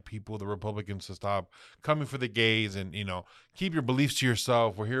right-partied people, the Republicans, to stop coming for the gays and, keep your beliefs to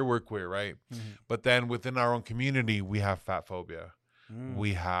yourself. We're here, we're queer, right? Mm-hmm. But then within our own community, we have fat phobia.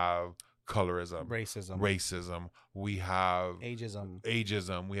 We have colorism, racism. We have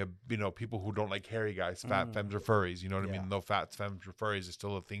ageism. We have, people who don't like hairy guys, fat femmes or furries. You know what I mean? No fat femmes or furries is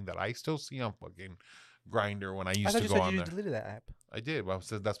still a thing that I still see on fucking Grindr when I used to go on there. You deleted that app. I did. Well,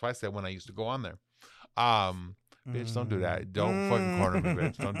 that's why I said when I used to go on there. Bitch, don't do that. Don't fucking corner me,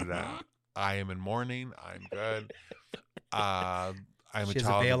 bitch. Don't do that. I am in mourning. I'm good. I'm a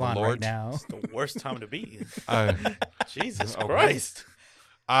child of the Lord. Right now. It's the worst time to be. Jesus Okay. Christ.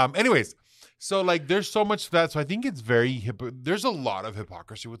 Anyways, so like there's so much that. So I think it's very there's a lot of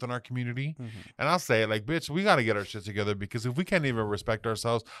hypocrisy within our community. Mm-hmm. And I'll say it like, bitch, we got to get our shit together, because if we can't even respect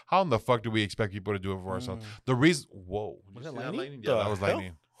ourselves, how in the fuck do we expect people to do it for ourselves? The reason, whoa. Was Did it you see that lightning? Yeah, that was hell?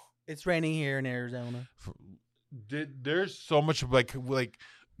 lightning. It's raining here in Arizona. There's so much of like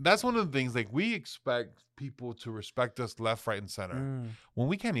that's one of the things, like, we expect people to respect us left, right, and center when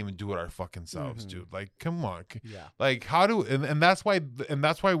we can't even do it our fucking selves, dude. Like, come on. Yeah. Like, how do and that's why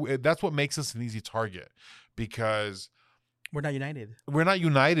that's what makes us an easy target, because we're not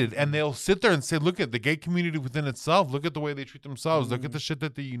united. And they'll sit there and say, look at the gay community within itself. Look at the way they treat themselves. Look at the shit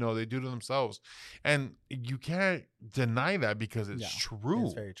that they do to themselves. And you can't deny that, because it's true.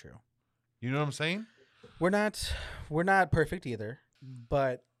 It's very true. You know what I'm saying? We're not perfect either,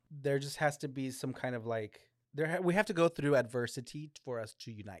 but there just has to be some kind of like we have to go through adversity for us to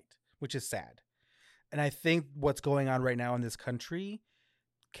unite, which is sad. And I think what's going on right now in this country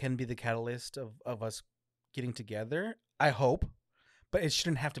can be the catalyst of us getting together. I hope, but it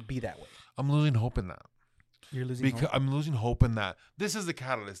shouldn't have to be that way. I'm losing hope in that. You're losing hope? I'm losing hope in that. This is the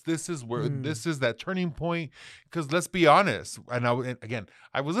catalyst. This is where this is that turning point. Because let's be honest. And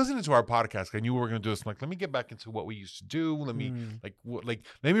I was listening to our podcast. I knew we were going to do this. I'm like, let me get back into what we used to do. Let me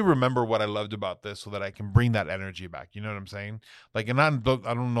let me remember what I loved about this, so that I can bring that energy back. You know what I'm saying? Like, and I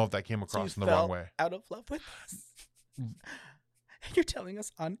don't know if that came across in the wrong way. Out of love with us. You're telling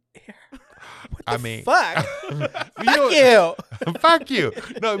us on air. What the I mean, fuck? Fuck you. Fuck you.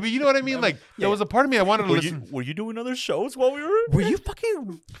 No, but you know what I mean? Like, there was a part of me I wanted to listen. Were you doing other shows while we were? Were you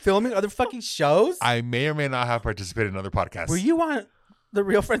fucking filming other fucking shows? I may or may not have participated in other podcasts. Were you on The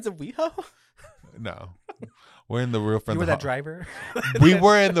Real Friends of WeHo? No. We're in the Real Friends. You were that driver? We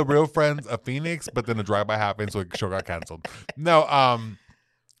were in the Real Friends of Phoenix, but then the drive-by happened, so the show got canceled. No,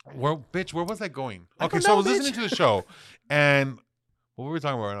 where was I going? Okay, so I was listening to the show, and what were we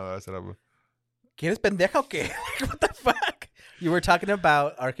talking about? I said, ¿Quieres pendeja o qué? What the fuck? You were talking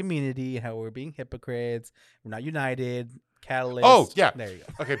about our community, how we're being hypocrites, we're not united, catalyst. Oh, yeah. There you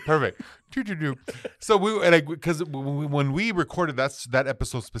go. Okay, perfect. So because when we recorded that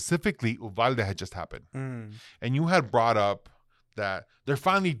episode specifically, Uvalde had just happened, and you had brought up that they're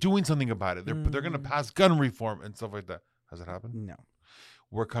finally doing something about it. They're going to pass gun reform and stuff like that. Has it happened? No.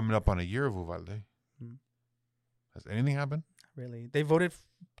 We're coming up on a year of Uvalde. Has anything happened? really. They voted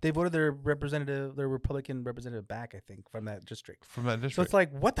their Republican representative back, I think, from that district. So it's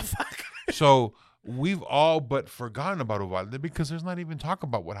like, what the fuck? So we've all but forgotten about Uvalde because there's not even talk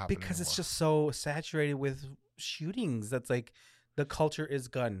about what happened. Because anymore. it's just so saturated with shootings. That's like the culture is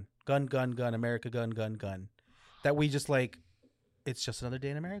gun, America, gun. That we just like, it's just another day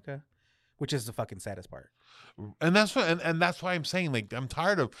in America, which is the fucking saddest part. And that's what, and that's why I'm saying, like, I'm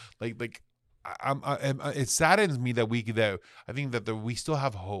tired of like it saddens me that I think that we still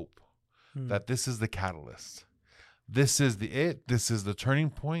have hope that this is the catalyst. This is the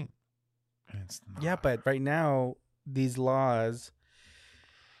turning point. And it's not. Yeah, but right now these laws,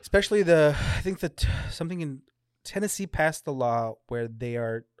 especially I think that something in Tennessee passed the law where they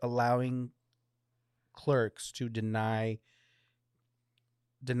are allowing clerks to deny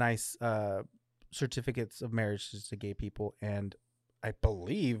certificates of marriage to gay people, and I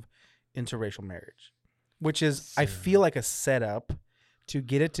believe interracial marriage, which is I feel like a setup to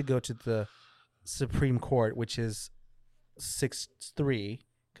get it to go to the Supreme Court, which is 6-3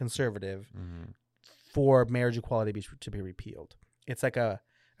 conservative, for marriage equality to be repealed. It's like a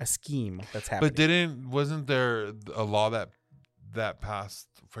scheme that's happening. But wasn't there a law that passed?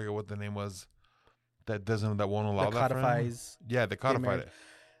 I forget what the name was. That won't allow that. Codifies. Yeah, they codified it.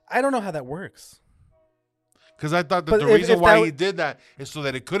 I don't know how that works. Because I thought that the reason why he did that is so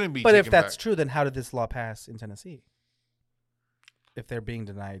that it couldn't be. But taken if that's back. true, then how did this law pass in Tennessee? If they're being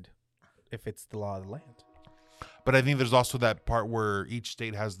denied, if it's the law of the land. But I think there's also that part where each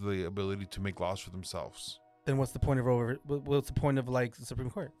state has the ability to make laws for themselves. Then what's the point of like the Supreme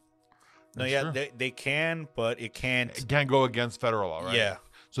Court? No, they can, but it can't. It can't go against federal law, right? Yeah.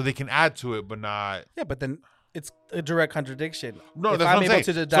 So they can add to it, but not. Yeah, but then it's a direct contradiction. No, if that's I'm what I'm able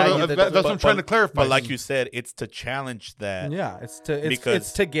saying. to deny So that's what I'm trying to clarify. But like you said, it's to challenge that. Yeah, it's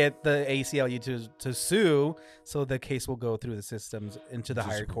to get the ACLU to sue, so the case will go through the systems into the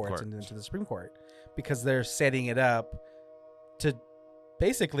higher courts and into the Supreme Court, because they're setting it up to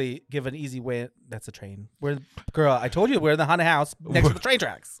basically give an easy way. That's a train. I told you we're in the haunted house next to the train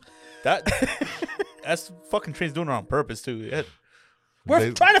tracks. That's fucking trains doing it on purpose too.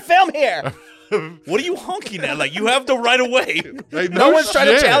 We're trying to film here. What are you honking at? Like, you have the right of way. Like, no one's trying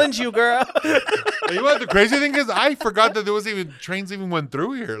to challenge you, girl. You know what the crazy thing is? I forgot that there was even trains even went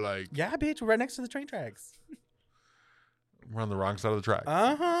through here. Like, yeah, bitch, we're right next to the train tracks. We're on the wrong side of the track.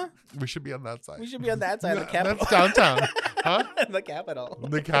 We should be on that side. We should be on that side of the capital. That's downtown. Huh? The capital.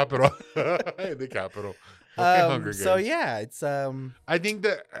 The capital. The capital. Okay, Hunger Games. So yeah, it's I think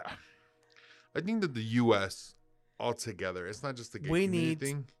that the U.S. altogether, it's not just the gay community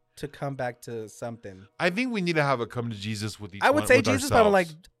thing. To come back to something. I think we need to have a come to Jesus with each. I would say Jesus, but I'm like,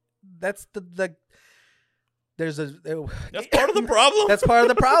 that's that's part of the problem. That's part of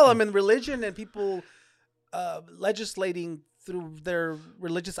the problem in religion and people legislating through their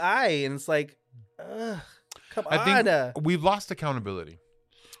religious eye, and it's like, come on. I think we've lost accountability.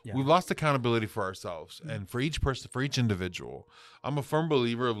 Yeah. We've lost accountability for ourselves and for each person, for each individual. I'm a firm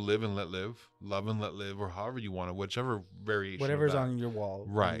believer of live and let live, love and let live, or however you want it, whichever variation. Whatever's on your wall,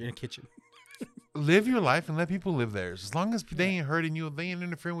 right? In your kitchen. Live your life and let people live theirs. As long as they ain't hurting you, they ain't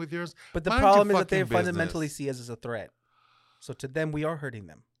interfering with yours. But the problem is that they fundamentally see us as a threat. So to them, we are hurting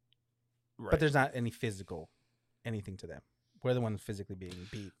them. Right. But there's not any physical anything to them. We're the ones physically being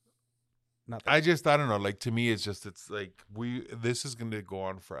beat. I don't know. Like, to me, it's like this is going to go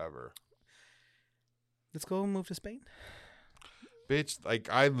on forever. Let's go and move to Spain. Bitch, like,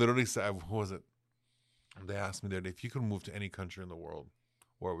 I literally said, what was it? They asked me the other day, if you could move to any country in the world,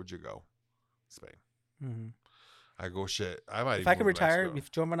 where would you go? Spain. Mm-hmm. I go, shit. I might. If I can retire,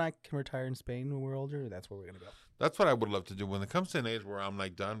 if Joe and I can retire in Spain when we're older, that's where we're going to go. That's what I would love to do when it comes to an age where I'm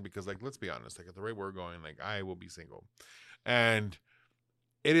like done, because like, let's be honest, like at the rate we're going, like I will be single. And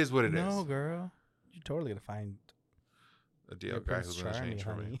it is what it is. No, girl. You're totally going to find a deal guy who's going to change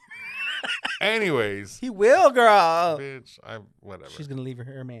for me. Anyways. He will, girl. Bitch, whatever. She's going to leave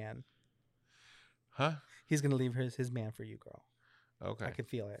her man. Huh? He's going to leave his man for you, girl. Okay. I can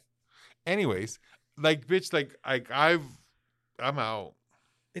feel it. Anyways, like, bitch, like I'm out.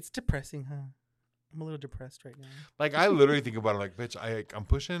 It's depressing, huh? I'm a little depressed right now. Like, I literally think about it like, bitch, I'm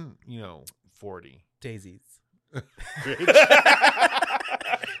pushing, 40. Daisies. I'm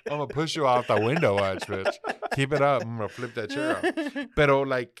gonna push you out the window, watch, bitch. Keep it up. I'm gonna flip that chair up. Pero,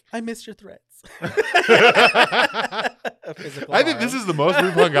 like, I missed your threats. I think this is the most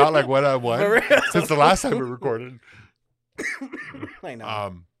we've hung out, like, one-on-one since the last time we recorded. I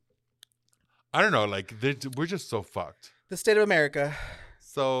know. I don't know. Like, we're just so fucked. The state of America.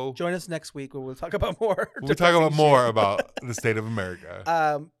 So join us next week where we'll talk about more. We'll talk about more about the state of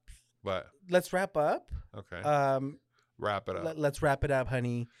America. But let's wrap up. Okay. wrap it up. Let's wrap it up,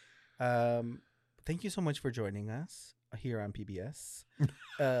 honey. Thank you so much for joining us here on PBS.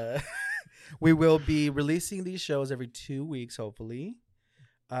 We will be releasing these shows every 2 weeks, hopefully.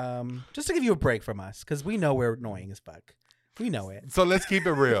 Just to give you a break from us, because we know we're annoying as fuck. We know it. So let's keep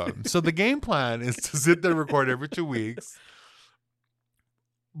it real. So the game plan is to sit there and record every 2 weeks.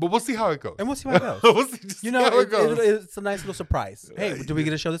 But we'll see how it goes. And we'll see how it goes. We'll see how it goes. It's a nice little surprise. Hey, do we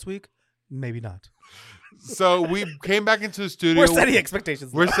get a show this week? Maybe not. So we came back into the studio. We're setting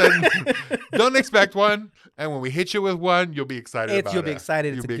expectations. Don't expect one. And when we hit you with one, you'll be excited about it. You'll be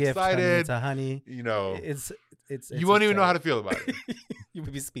excited. It's You'll a be gift. excited. Honey. It's a honey. You know, it's you won't even know how to feel about it. You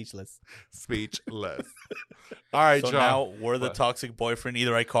would be speechless. Speechless. All right, so John. now we're the toxic boyfriend.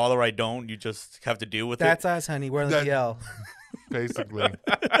 Either I call or I don't. You just have to deal with That's us, honey. We're the DL. Basically.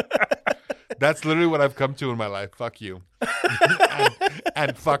 That's literally what I've come to in my life. Fuck you.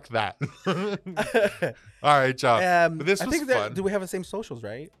 and fuck that. All right, John. But this was fun. Do we have the same socials,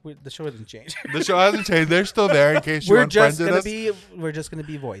 right? The show hasn't changed. The show hasn't changed. They're still there in case you unfriended us. We're just going to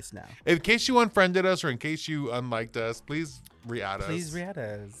be voice now. In case you unfriended us or in case you unliked us, please re-add us. Please re-add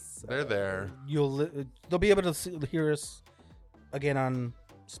us. They're there. They'll be able to hear us again on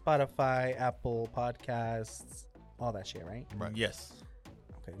Spotify, Apple Podcasts, all that shit, right? Right. Yes.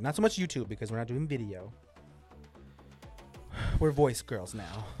 Okay. Not so much YouTube because we're not doing video. We're voice girls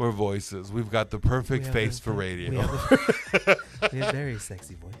now. We're voices. We've got the perfect face for radio. We have very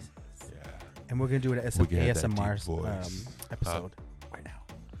sexy voices. Yeah. And we're going to do an ASMR episode right now.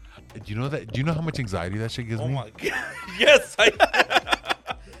 Do you know how much anxiety that shit gives me? Oh my God. Yes.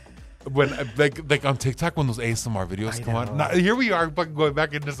 When like on TikTok when those ASMR videos come on. Now, here we are fucking going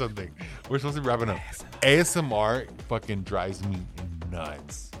back into something. We're supposed to be wrapping up. ASMR fucking drives me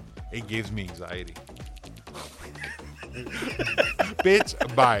nuts. It gives me anxiety. Bitch,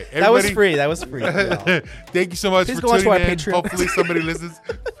 bye. Everybody, That was free. Thank you so much Please for go on to tuning our in. Patreon. Hopefully somebody listens.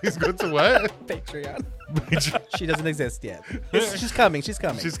 Please go to what? Patreon. She doesn't exist yet. She's coming. She's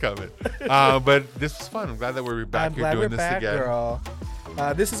coming. But this was fun. I'm glad that we're back here doing this again. Girl.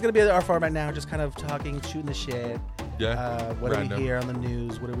 This is going to be our format now, just kind of talking, shooting the shit. Yeah. What do we hear on the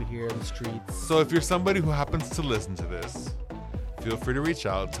news? What do we hear in the streets? So if you're somebody who happens to listen to this, feel free to reach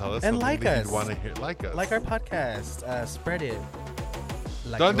out. Tell us and something like that us. you'd want to hear. Like us. Like our podcast. Spread it.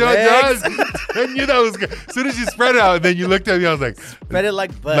 Like don't do it. I knew that was good. As soon as you spread it out, and then you looked at me, I was like, spread it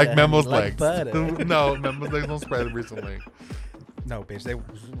like butter. Like Memo's legs. Butter. No, Memo's legs don't spread recently. No, bitch. They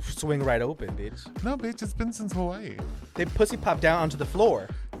swing right open, bitch. No, bitch. It's been since Hawaii. They pussy pop down onto the floor.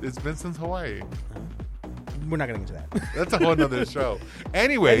 It's been since Hawaii. We're not getting into that. That's a whole nother show.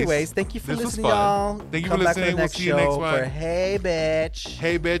 Anyways, thank you for listening, y'all. Thank you for listening. We'll see you next one. For Hey Bitch.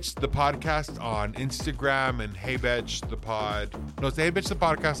 Hey Bitch, the podcast on Instagram, and Hey Bitch, the pod. No, it's Hey Bitch, the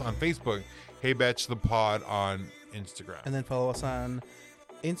podcast on Facebook. Hey Bitch, the pod on Instagram. And then follow us on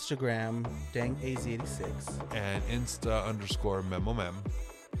Instagram, DangAZ86. And Insta_Memo Mem.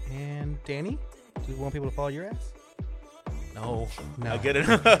 And Danny, do you want people to follow your ass? No. No. I get it.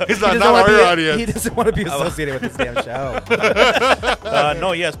 He's not our audience. He doesn't want to be associated with this damn show.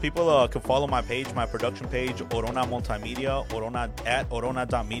 No, yes, people can follow my page, my production page, Orona Multimedia, at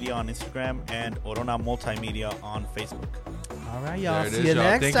Orona.media on Instagram, and Orona Multimedia on Facebook. All right, y'all. There it See is, you y'all.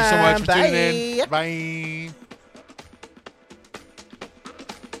 next Thank time. you so much for Bye. tuning in. Bye.